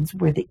highlands,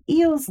 where these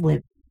eels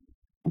live,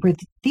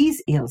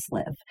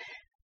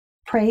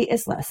 prey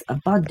is less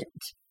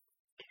abundant.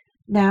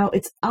 Now,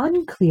 it's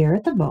unclear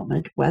at the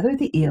moment whether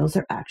the eels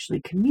are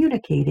actually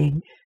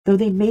communicating, though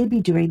they may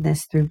be doing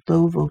this through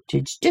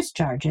low-voltage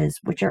discharges,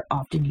 which are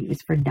often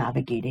used for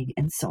navigating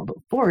and solo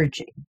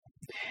foraging.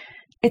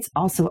 It's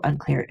also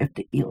unclear if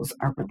the eels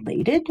are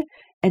related,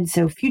 and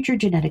so future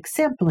genetic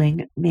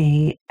sampling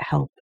may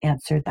help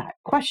answer that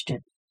question.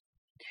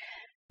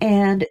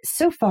 And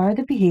so far,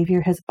 the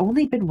behavior has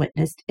only been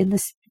witnessed in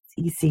the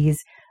species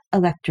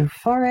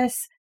Electrophorus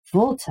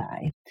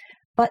volti,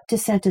 but De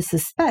Santa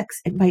suspects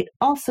it might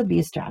also be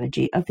a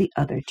strategy of the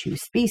other 2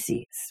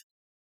 species.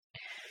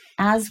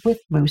 As with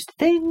most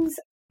things,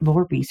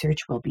 more research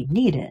will be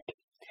needed.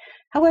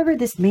 However,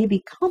 this may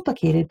be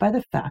complicated by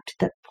the fact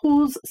that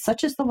pools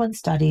such as the one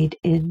studied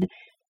in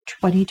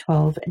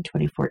 2012 and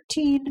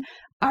 2014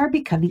 are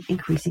becoming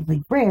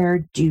increasingly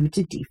rare due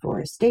to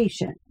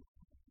deforestation.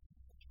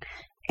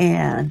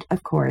 And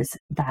of course,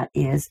 that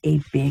is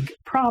a big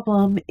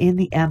problem in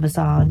the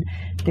Amazon.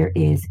 There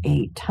is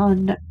a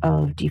ton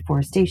of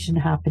deforestation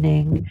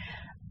happening.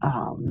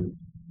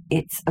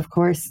 It's, of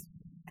course,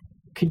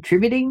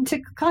 contributing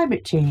to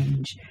climate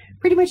change.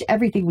 Pretty much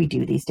everything we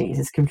do these days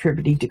is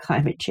contributing to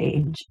climate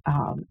change.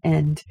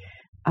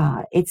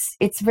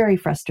 It's very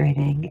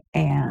frustrating.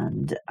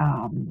 And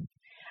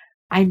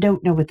I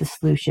don't know what the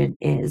solution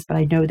is, but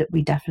I know that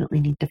we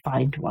definitely need to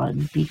find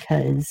one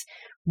because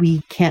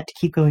we can't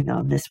keep going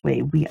on this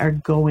way. We are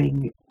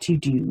going to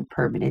do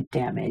permanent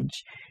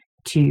damage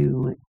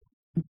to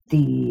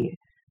the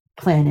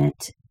planet,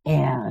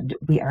 and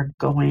we are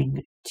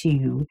going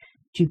to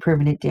do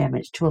permanent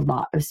damage to a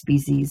lot of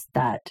species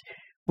that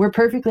were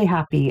perfectly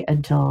happy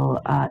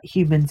until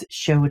humans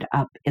showed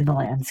up in the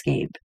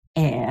landscape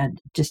and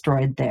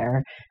destroyed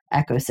their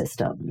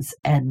ecosystems.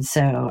 And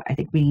so I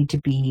think we need to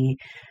be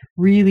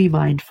really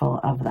mindful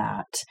of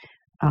that.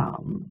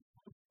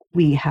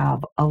 We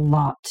have a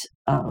lot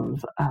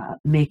of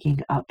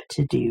making up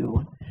to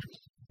do.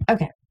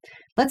 Okay,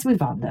 let's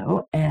move on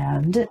though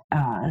and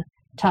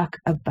talk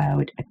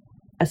about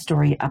a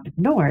story up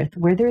north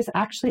where there's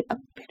actually a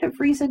bit of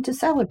reason to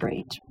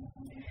celebrate.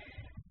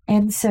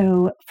 And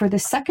so for the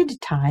second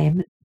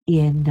time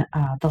in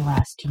the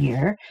last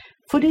year,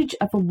 footage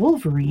of a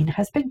wolverine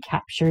has been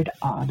captured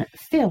on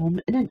film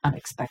in an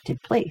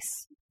unexpected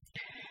place.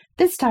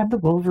 This time the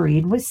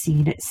wolverine was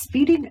seen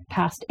speeding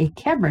past a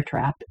camera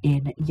trap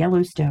in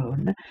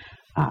Yellowstone.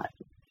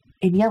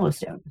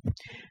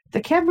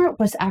 The camera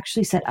was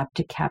actually set up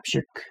to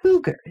capture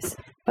cougars,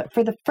 but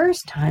for the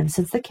first time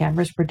since the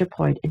cameras were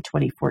deployed in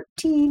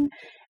 2014,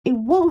 a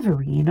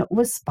wolverine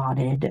was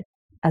spotted,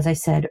 as I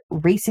said,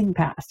 racing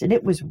past, and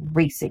it was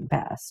racing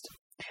past.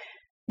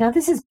 Now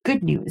this is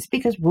good news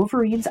because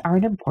wolverines are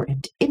an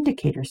important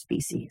indicator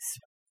species.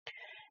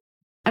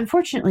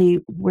 Unfortunately,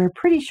 we're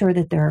pretty sure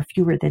that there are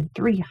fewer than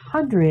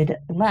 300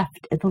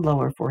 left in the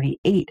lower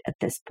 48 at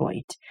this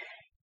point,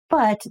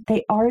 but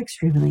they are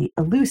extremely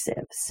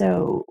elusive,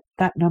 so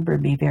that number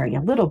may vary a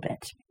little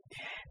bit.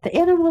 The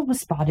animal was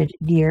spotted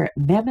near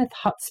Mammoth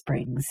Hot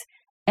Springs,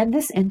 and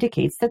this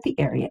indicates that the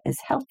area is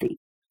healthy.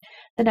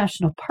 The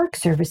National Park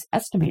Service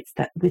estimates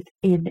that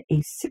within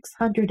a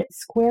 600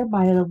 square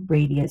mile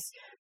radius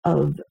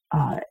of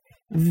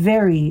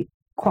very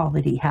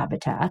quality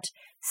habitat,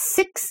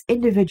 6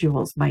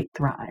 individuals might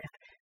thrive.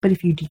 But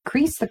if you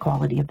decrease the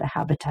quality of the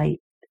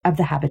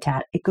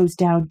habitat, it goes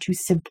down to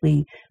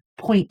simply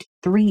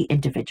 0.3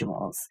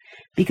 individuals,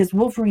 because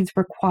wolverines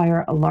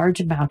require a large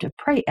amount of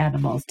prey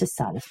animals to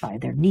satisfy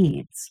their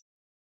needs.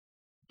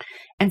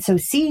 And so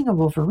seeing a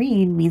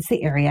wolverine means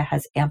the area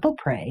has ample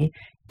prey,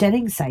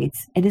 denning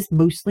sites, and is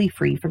mostly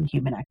free from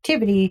human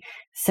activity,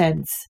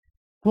 since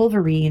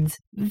wolverines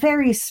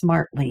very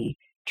smartly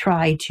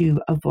try to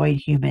avoid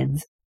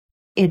humans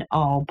in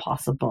all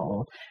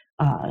possible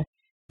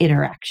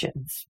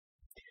interactions.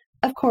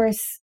 Of course,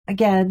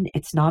 again,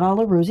 it's not all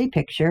a rosy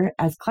picture,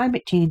 as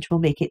climate change will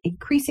make it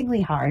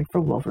increasingly hard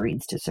for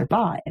wolverines to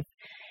survive.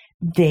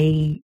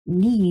 They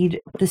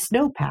need the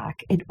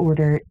snowpack in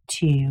order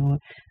to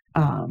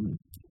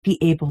be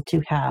able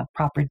to have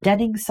proper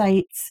denning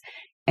sites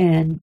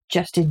and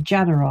just in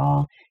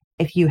general,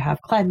 if you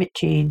have climate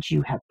change,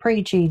 you have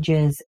prey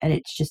changes, and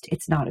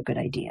it's not a good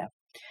idea.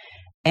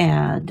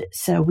 And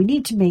so we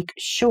need to make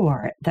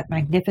sure that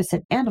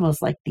magnificent animals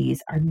like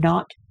these are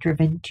not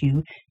driven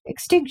to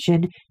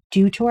extinction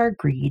due to our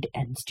greed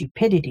and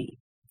stupidity.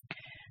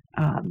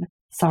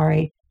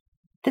 Sorry,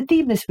 the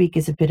theme this week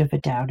is a bit of a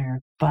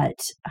downer, but,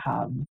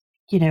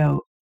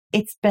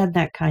 it's been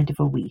that kind of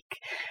a week.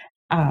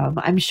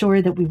 I'm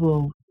sure that we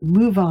will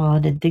move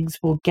on and things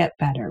will get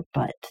better,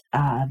 but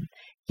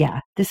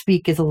this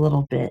week is a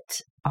little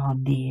bit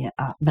on the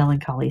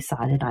melancholy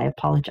side, and I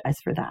apologize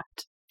for that.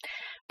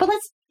 But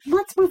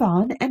let's move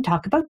on and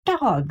talk about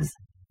dogs.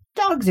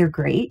 Dogs are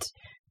great.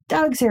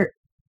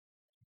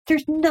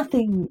 There's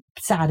nothing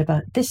sad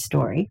about this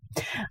story.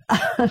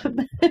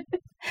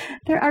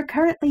 There are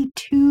currently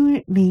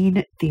two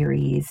main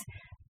theories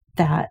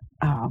that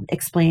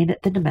explain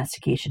the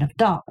domestication of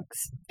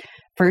dogs.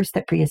 First,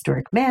 that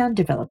prehistoric man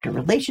developed a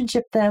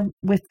relationship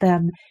with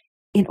them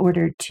in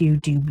order to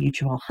do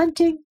mutual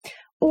hunting,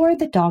 or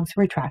that dogs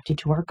were attracted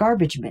to our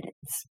garbage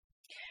mittens.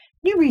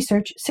 New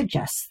research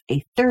suggests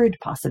a third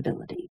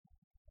possibility,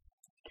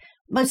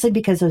 mostly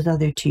because those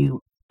other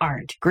two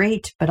aren't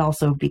great, but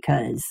also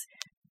because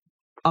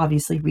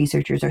obviously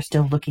researchers are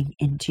still looking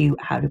into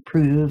how to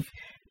prove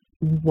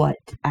what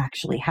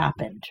actually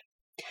happened.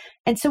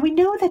 And so we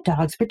know that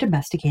dogs were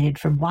domesticated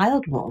from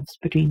wild wolves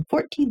between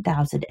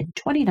 14,000 and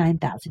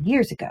 29,000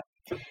 years ago.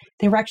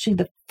 They were actually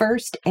the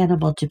first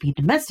animal to be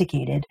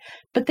domesticated,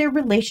 but their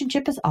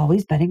relationship has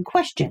always been in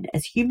question,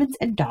 as humans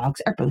and dogs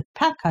are both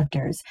pack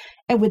hunters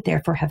and would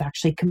therefore have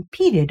actually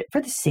competed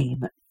for the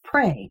same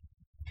prey.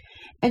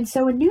 And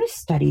so a new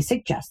study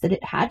suggests that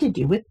it had to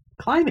do with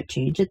climate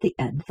change at the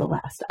end of the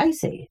last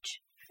ice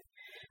age.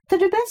 The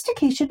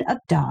domestication of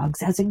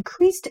dogs has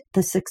increased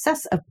the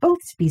success of both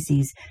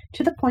species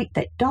to the point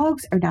that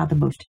dogs are now the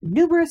most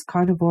numerous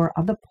carnivore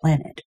on the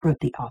planet, wrote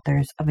the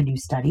authors of a new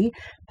study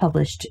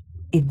published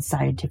in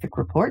Scientific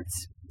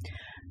Reports.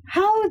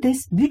 How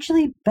this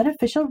mutually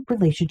beneficial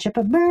relationship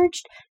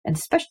emerged, and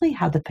especially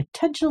how the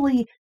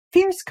potentially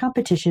fierce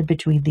competition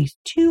between these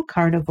two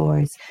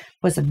carnivores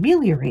was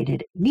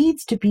ameliorated,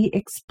 needs to be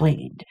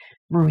explained,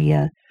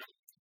 Maria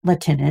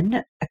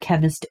Latinen, a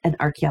chemist and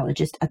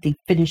archaeologist at the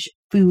Finnish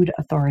Food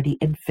Authority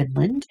in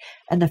Finland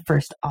and the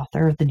first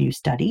author of the new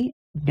study,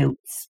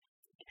 notes.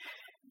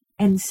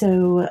 And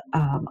so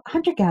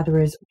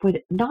hunter-gatherers would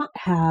not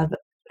have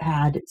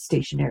had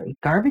stationary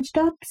garbage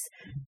dumps,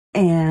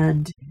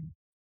 and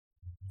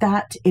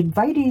that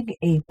inviting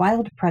a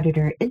wild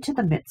predator into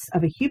the midst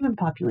of a human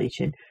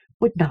population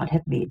would not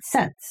have made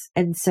sense.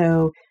 And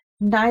so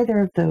neither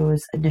of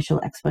those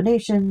initial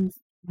explanations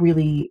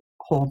really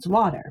holds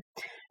water.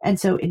 And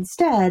so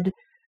instead,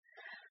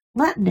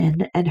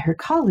 Latinen and her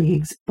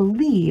colleagues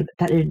believe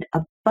that an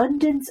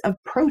abundance of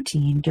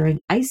protein during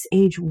Ice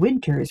Age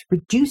winters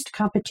reduced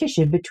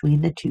competition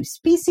between the two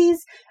species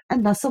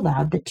and thus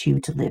allowed the two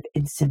to live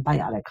in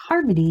symbiotic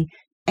harmony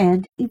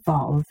and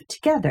evolve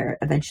together,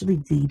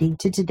 eventually leading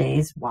to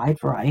today's wide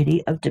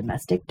variety of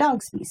domestic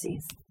dog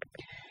species.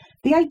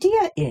 The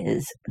idea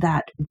is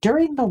that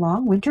during the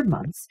long winter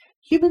months,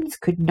 humans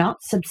could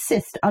not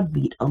subsist on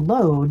meat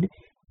alone,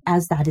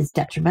 as that is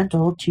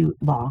detrimental to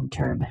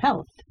long-term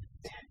health.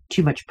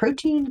 Too much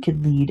protein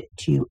can lead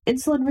to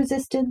insulin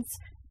resistance,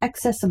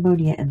 excess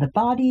ammonia in the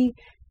body,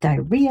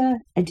 diarrhea,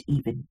 and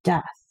even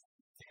death.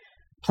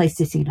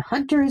 Pleistocene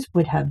hunters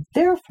would have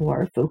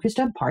therefore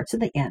focused on parts of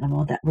the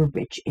animal that were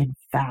rich in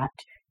fat,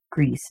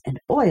 grease, and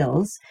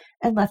oils,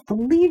 and left the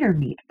leaner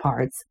meat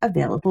parts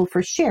available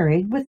for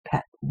sharing with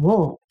pet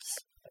wolves.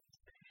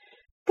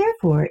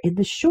 Therefore, in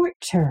the short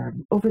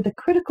term, over the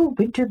critical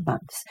winter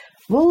months,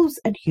 wolves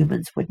and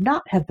humans would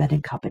not have been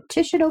in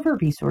competition over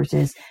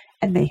resources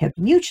and may have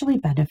mutually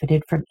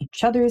benefited from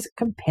each other's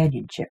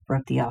companionship,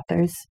 wrote the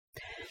authors.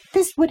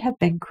 This would have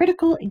been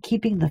critical in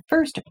keeping the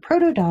first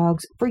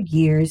proto-dogs for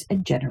years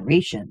and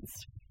generations.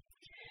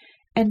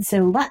 And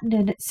so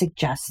Latinen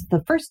suggests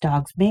the first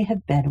dogs may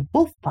have been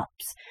wolf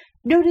pups,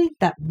 noting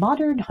that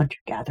modern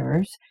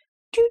hunter-gatherers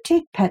do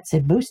take pets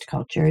in most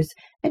cultures,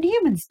 and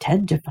humans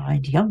tend to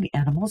find young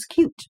animals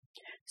cute.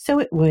 So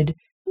it would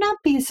not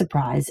be a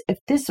surprise if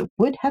this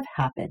would have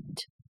happened.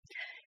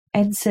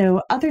 And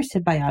so other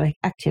symbiotic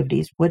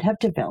activities would have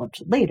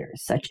developed later,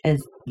 such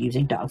as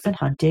using dogs in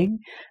hunting,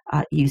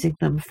 using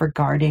them for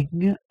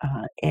guarding,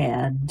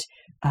 and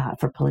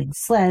for pulling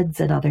sleds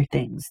and other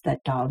things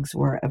that dogs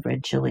were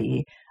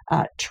eventually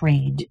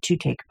trained to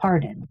take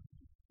part in.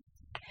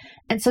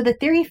 And so the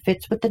theory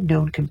fits with the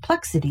known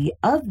complexity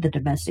of the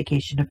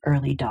domestication of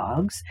early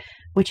dogs,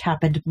 which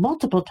happened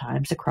multiple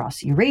times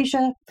across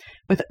Eurasia,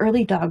 with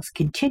early dogs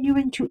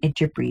continuing to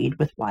interbreed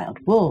with wild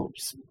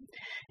wolves.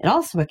 It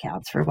also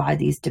accounts for why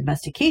these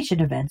domestication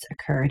events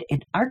occurred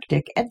in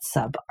Arctic and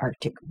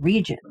subarctic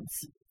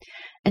regions.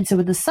 And so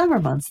in the summer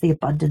months, the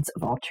abundance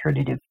of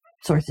alternative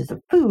sources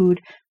of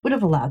food would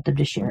have allowed them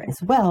to share as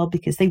well,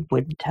 because they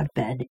wouldn't have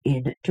been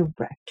in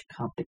direct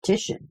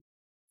competition.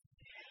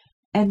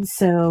 And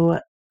so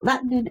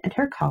Latinen and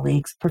her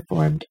colleagues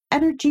performed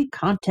energy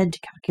content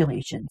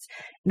calculations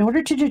in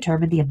order to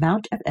determine the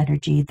amount of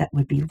energy that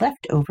would be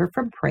left over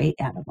from prey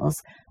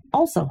animals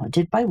also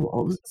hunted by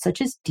wolves,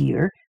 such as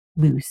deer,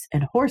 moose,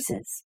 and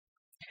horses.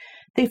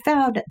 They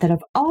found that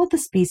of all the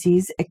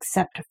species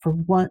except for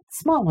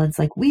small ones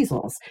like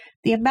weasels,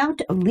 the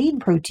amount of lean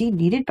protein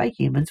needed by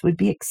humans would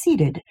be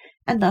exceeded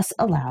and thus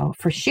allow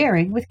for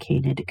sharing with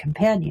canid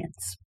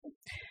companions.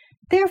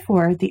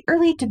 Therefore, the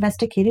early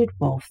domesticated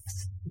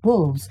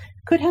wolves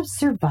could have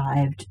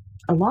survived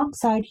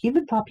alongside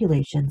human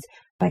populations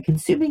by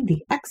consuming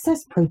the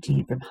excess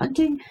protein from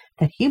hunting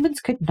that humans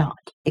could not,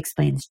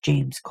 explains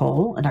James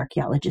Cole, an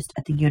archaeologist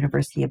at the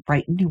University of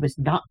Brighton who was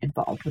not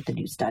involved with the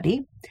new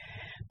study.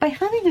 By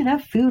having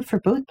enough food for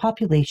both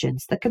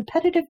populations, the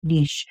competitive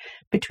niche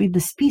between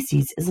the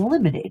species is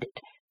eliminated,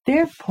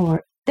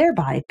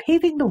 thereby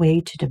paving the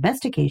way to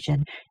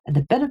domestication and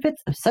the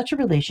benefits of such a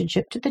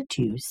relationship to the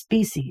two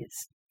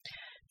species.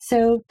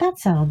 So that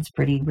sounds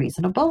pretty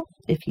reasonable.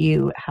 If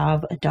you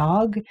have a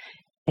dog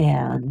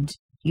and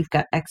you've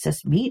got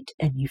excess meat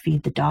and you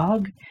feed the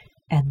dog,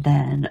 and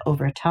then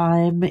over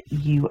time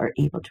you are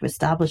able to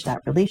establish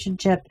that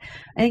relationship,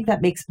 I think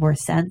that makes more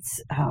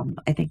sense.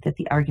 I think that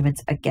the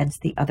arguments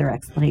against the other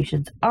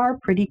explanations are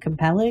pretty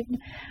compelling.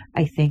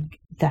 I think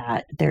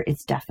that there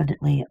is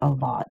definitely a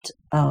lot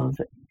of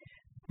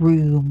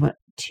room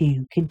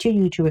to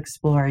continue to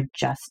explore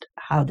just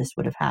how this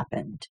would have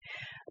happened.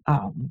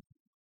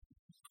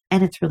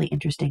 And it's really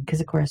interesting because,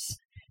 of course,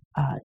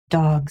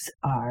 dogs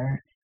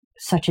are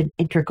such an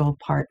integral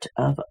part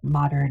of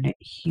modern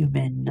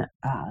human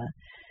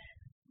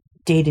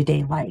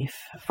day-to-day life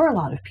for a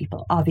lot of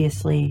people.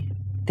 Obviously,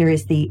 there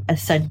is the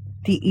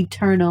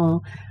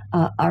eternal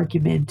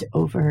argument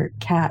over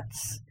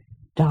cats,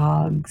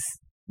 dogs,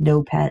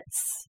 no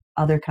pets,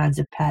 other kinds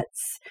of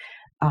pets.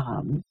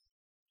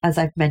 As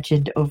I've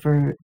mentioned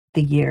over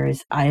the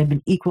years, I am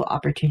an equal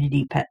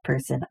opportunity pet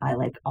person. I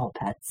like all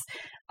pets.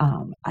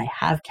 I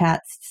have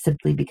cats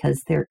simply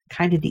because they're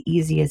kind of the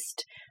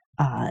easiest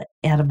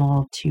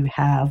animal to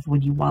have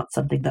when you want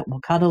something that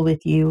will cuddle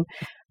with you.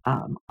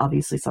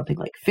 Obviously, something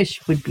like fish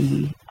would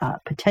be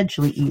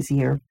potentially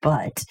easier,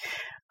 but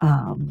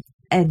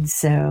and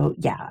so,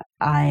 yeah,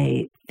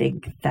 I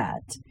think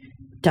that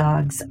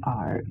dogs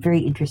are very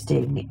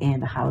interesting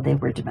in how they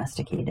were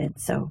domesticated.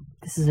 So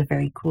this is a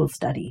very cool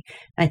study.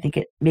 I think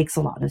it makes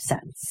a lot of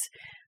sense.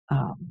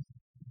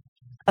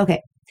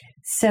 Okay,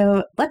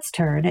 so let's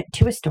turn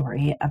to a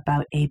story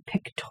about a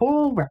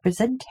pictorial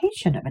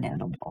representation of an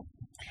animal.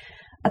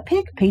 A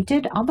pig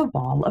painted on the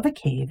wall of a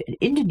cave in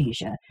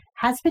Indonesia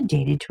has been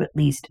dated to at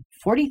least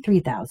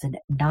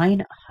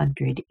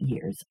 43,900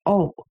 years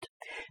old,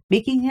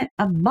 making it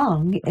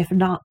among, if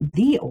not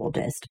the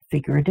oldest,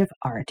 figurative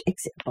art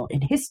example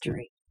in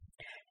history.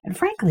 And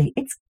frankly,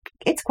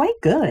 it's quite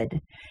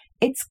good.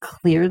 It's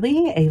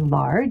clearly a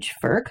large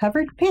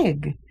fur-covered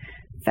pig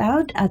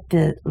found at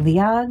the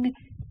Liang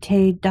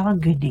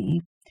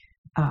Tedangani.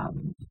 I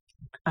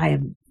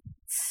am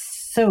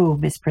so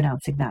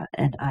mispronouncing that,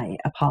 and I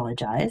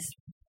apologize.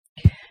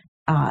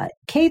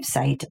 Cave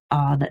site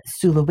on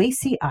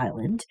Sulawesi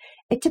Island.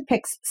 It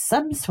depicts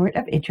some sort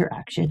of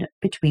interaction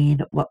between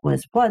what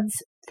was once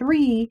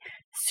 3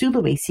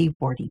 Sulawesi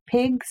warty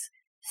pigs,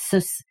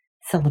 Sus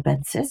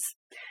celebensis,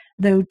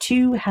 though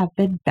 2 have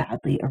been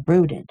badly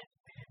eroded.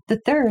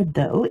 The third,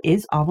 though,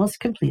 is almost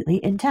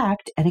completely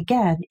intact, and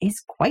again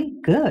is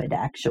quite good,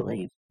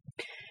 actually.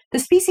 The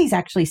species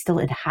actually still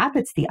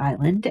inhabits the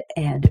island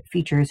and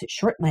features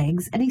short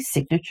legs and a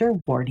signature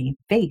warty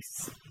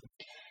face.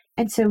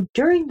 And so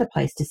during the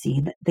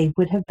Pleistocene, they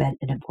would have been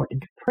an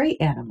important prey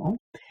animal,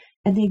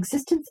 and the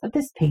existence of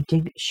this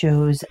painting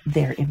shows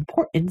their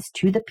importance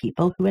to the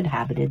people who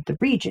inhabited the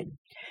region.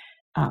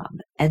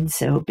 And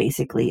so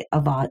basically a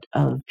lot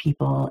of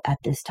people at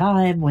this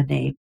time, when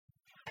they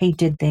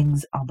painted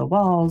things on the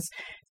walls,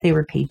 they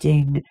were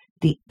painting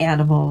the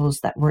animals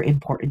that were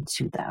important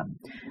to them.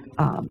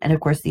 And of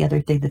course, the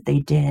other thing that they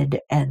did,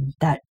 and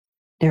that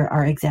there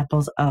are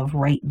examples of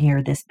right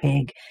near this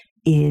pig,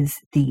 is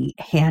the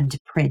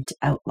handprint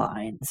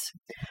outlines,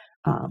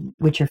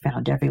 which are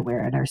found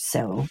everywhere and are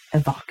so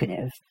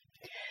evocative.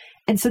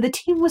 And so the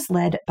team was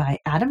led by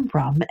Adam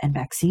Brum and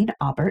Maxine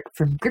Aubert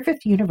from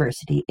Griffith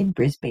University in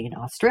Brisbane,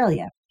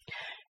 Australia.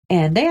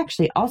 And they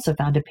actually also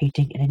found a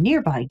painting in a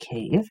nearby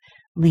cave,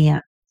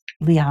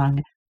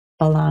 Liang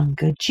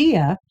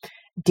Balangajia,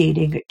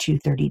 dating to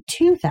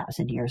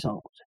 32,000 years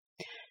old.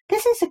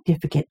 This is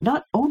significant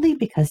not only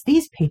because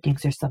these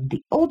paintings are some of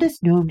the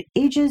oldest known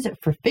ages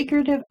for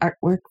figurative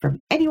artwork from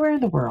anywhere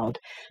in the world,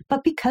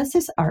 but because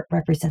this art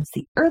represents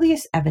the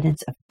earliest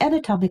evidence of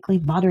anatomically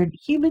modern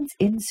humans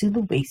in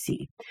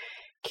Sulawesi.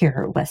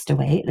 Kira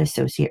Westaway, an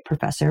associate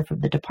professor from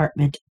the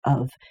Department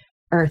of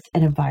Earth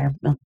and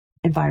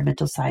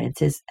Environmental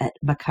Sciences at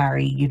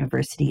Macquarie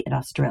University in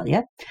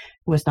Australia,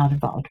 who was not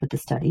involved with the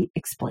study,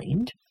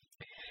 explained,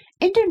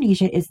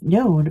 Indonesia is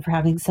known for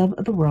having some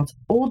of the world's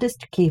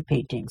oldest cave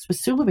paintings,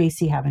 with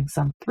Sulawesi having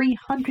some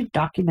 300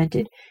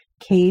 documented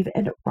cave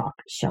and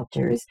rock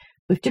shelters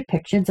with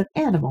depictions of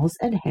animals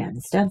and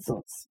hand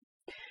stencils.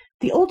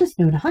 The oldest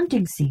known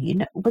hunting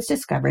scene was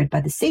discovered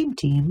by the same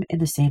team in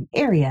the same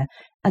area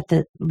at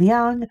the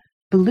Liang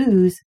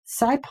Bulu's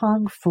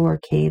Saipong 4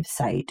 cave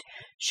site,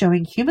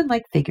 showing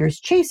human-like figures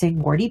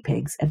chasing warty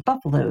pigs and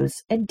buffaloes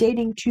and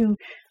dating to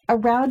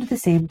around the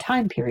same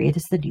time period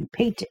as the new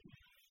painting.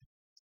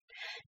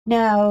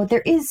 Now,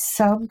 there is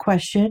some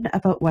question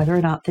about whether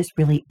or not this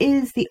really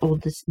is the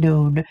oldest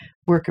known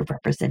work of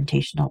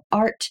representational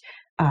art.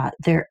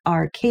 There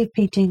are cave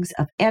paintings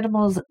of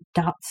animals,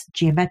 dots,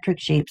 geometric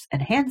shapes,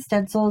 and hand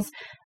stencils,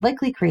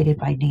 likely created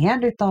by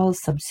Neanderthals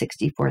some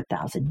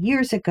 64,000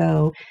 years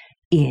ago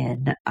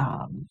in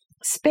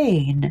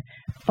Spain,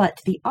 but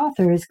the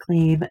authors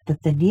claim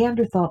that the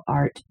Neanderthal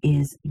art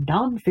is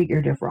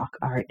non-figurative rock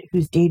art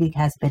whose dating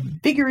has been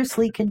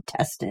vigorously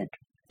contested.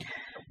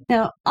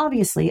 Now,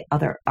 obviously,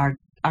 other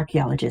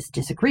archaeologists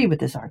disagree with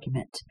this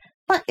argument,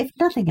 but if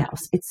nothing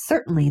else, it's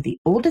certainly the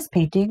oldest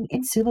painting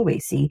in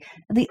Sulawesi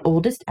and the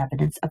oldest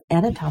evidence of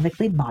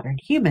anatomically modern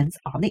humans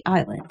on the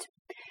island,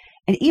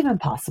 and even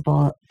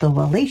possible the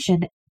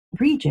Laotian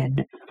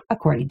region,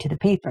 according to the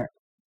paper.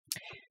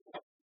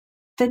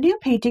 The new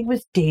painting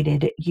was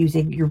dated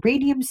using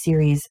uranium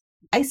series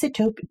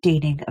isotope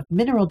dating of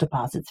mineral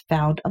deposits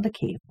found on the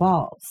cave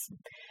walls.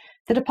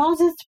 The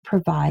deposits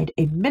provide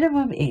a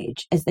minimum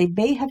age, as they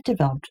may have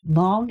developed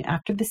long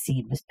after the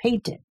scene was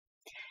painted.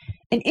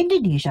 In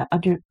Indonesia,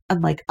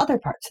 unlike other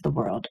parts of the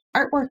world,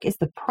 artwork is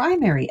the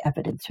primary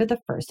evidence for the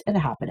first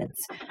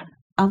inhabitants,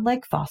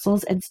 unlike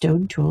fossils and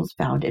stone tools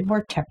found in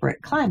more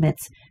temperate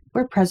climates,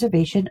 where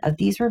preservation of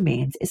these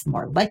remains is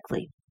more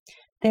likely.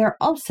 They are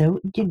also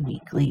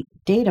uniquely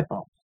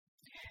datable.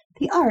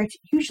 The art,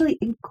 usually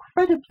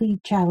incredibly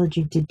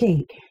challenging to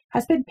date,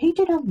 has been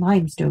painted on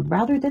limestone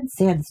rather than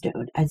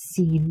sandstone as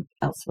seen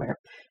elsewhere,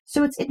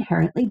 so it's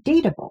inherently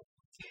datable.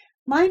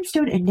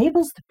 Limestone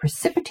enables the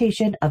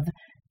precipitation of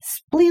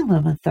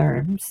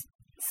speleotherms,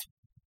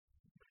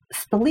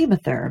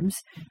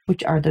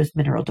 which are those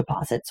mineral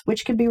deposits,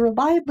 which can be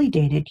reliably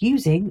dated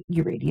using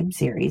uranium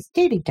series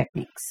dating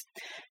techniques.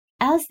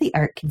 As the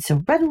art can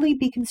so readily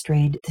be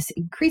constrained, this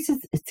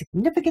increases its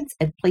significance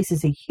and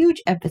places a huge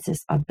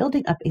emphasis on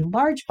building up a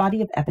large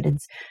body of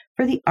evidence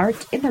for the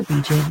art in the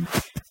region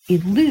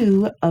in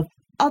lieu of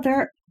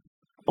other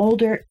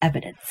older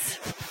evidence.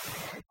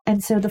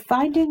 And so the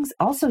findings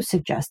also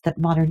suggest that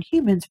modern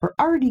humans were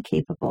already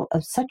capable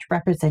of such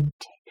representative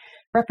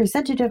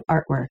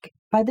artwork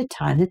by the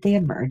time that they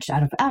emerged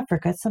out of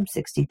Africa some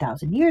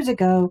 60,000 years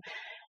ago,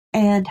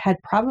 and had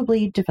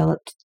probably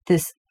developed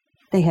this.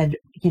 They had,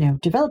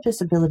 developed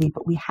this ability,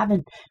 but we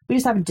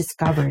just haven't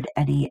discovered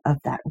any of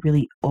that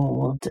really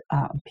old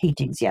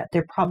paintings yet.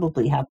 They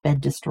probably have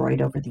been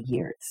destroyed over the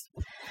years.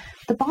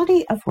 The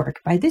body of work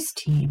by this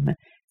team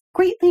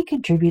greatly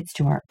contributes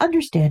to our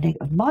understanding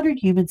of modern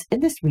humans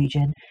in this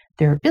region,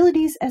 their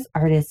abilities as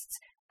artists,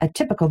 a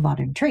typical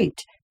modern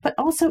trait, but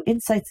also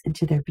insights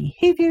into their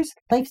behaviors,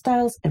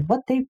 lifestyles, and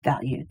what they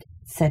valued,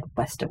 said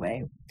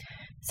Westaway.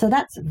 So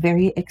that's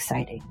very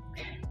exciting.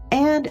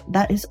 And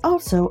that is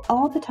also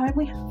all the time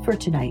we have for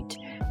tonight.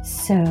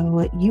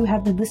 So you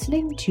have been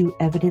listening to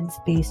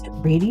Evidence-Based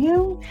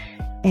Radio,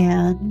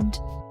 and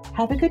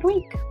have a good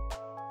week.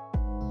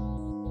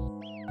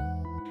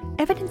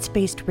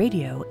 Evidence-Based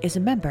Radio is a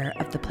member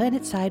of the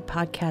PlanetSide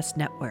Podcast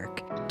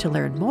Network. To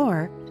learn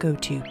more, go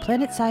to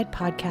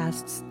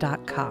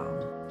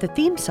planetsidepodcasts.com. The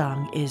theme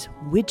song is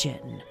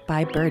Widgeon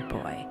by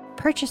Birdboy.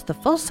 Purchase the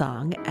full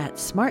song at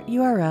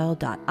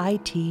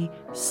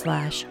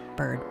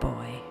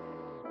smarturl.it/birdboy.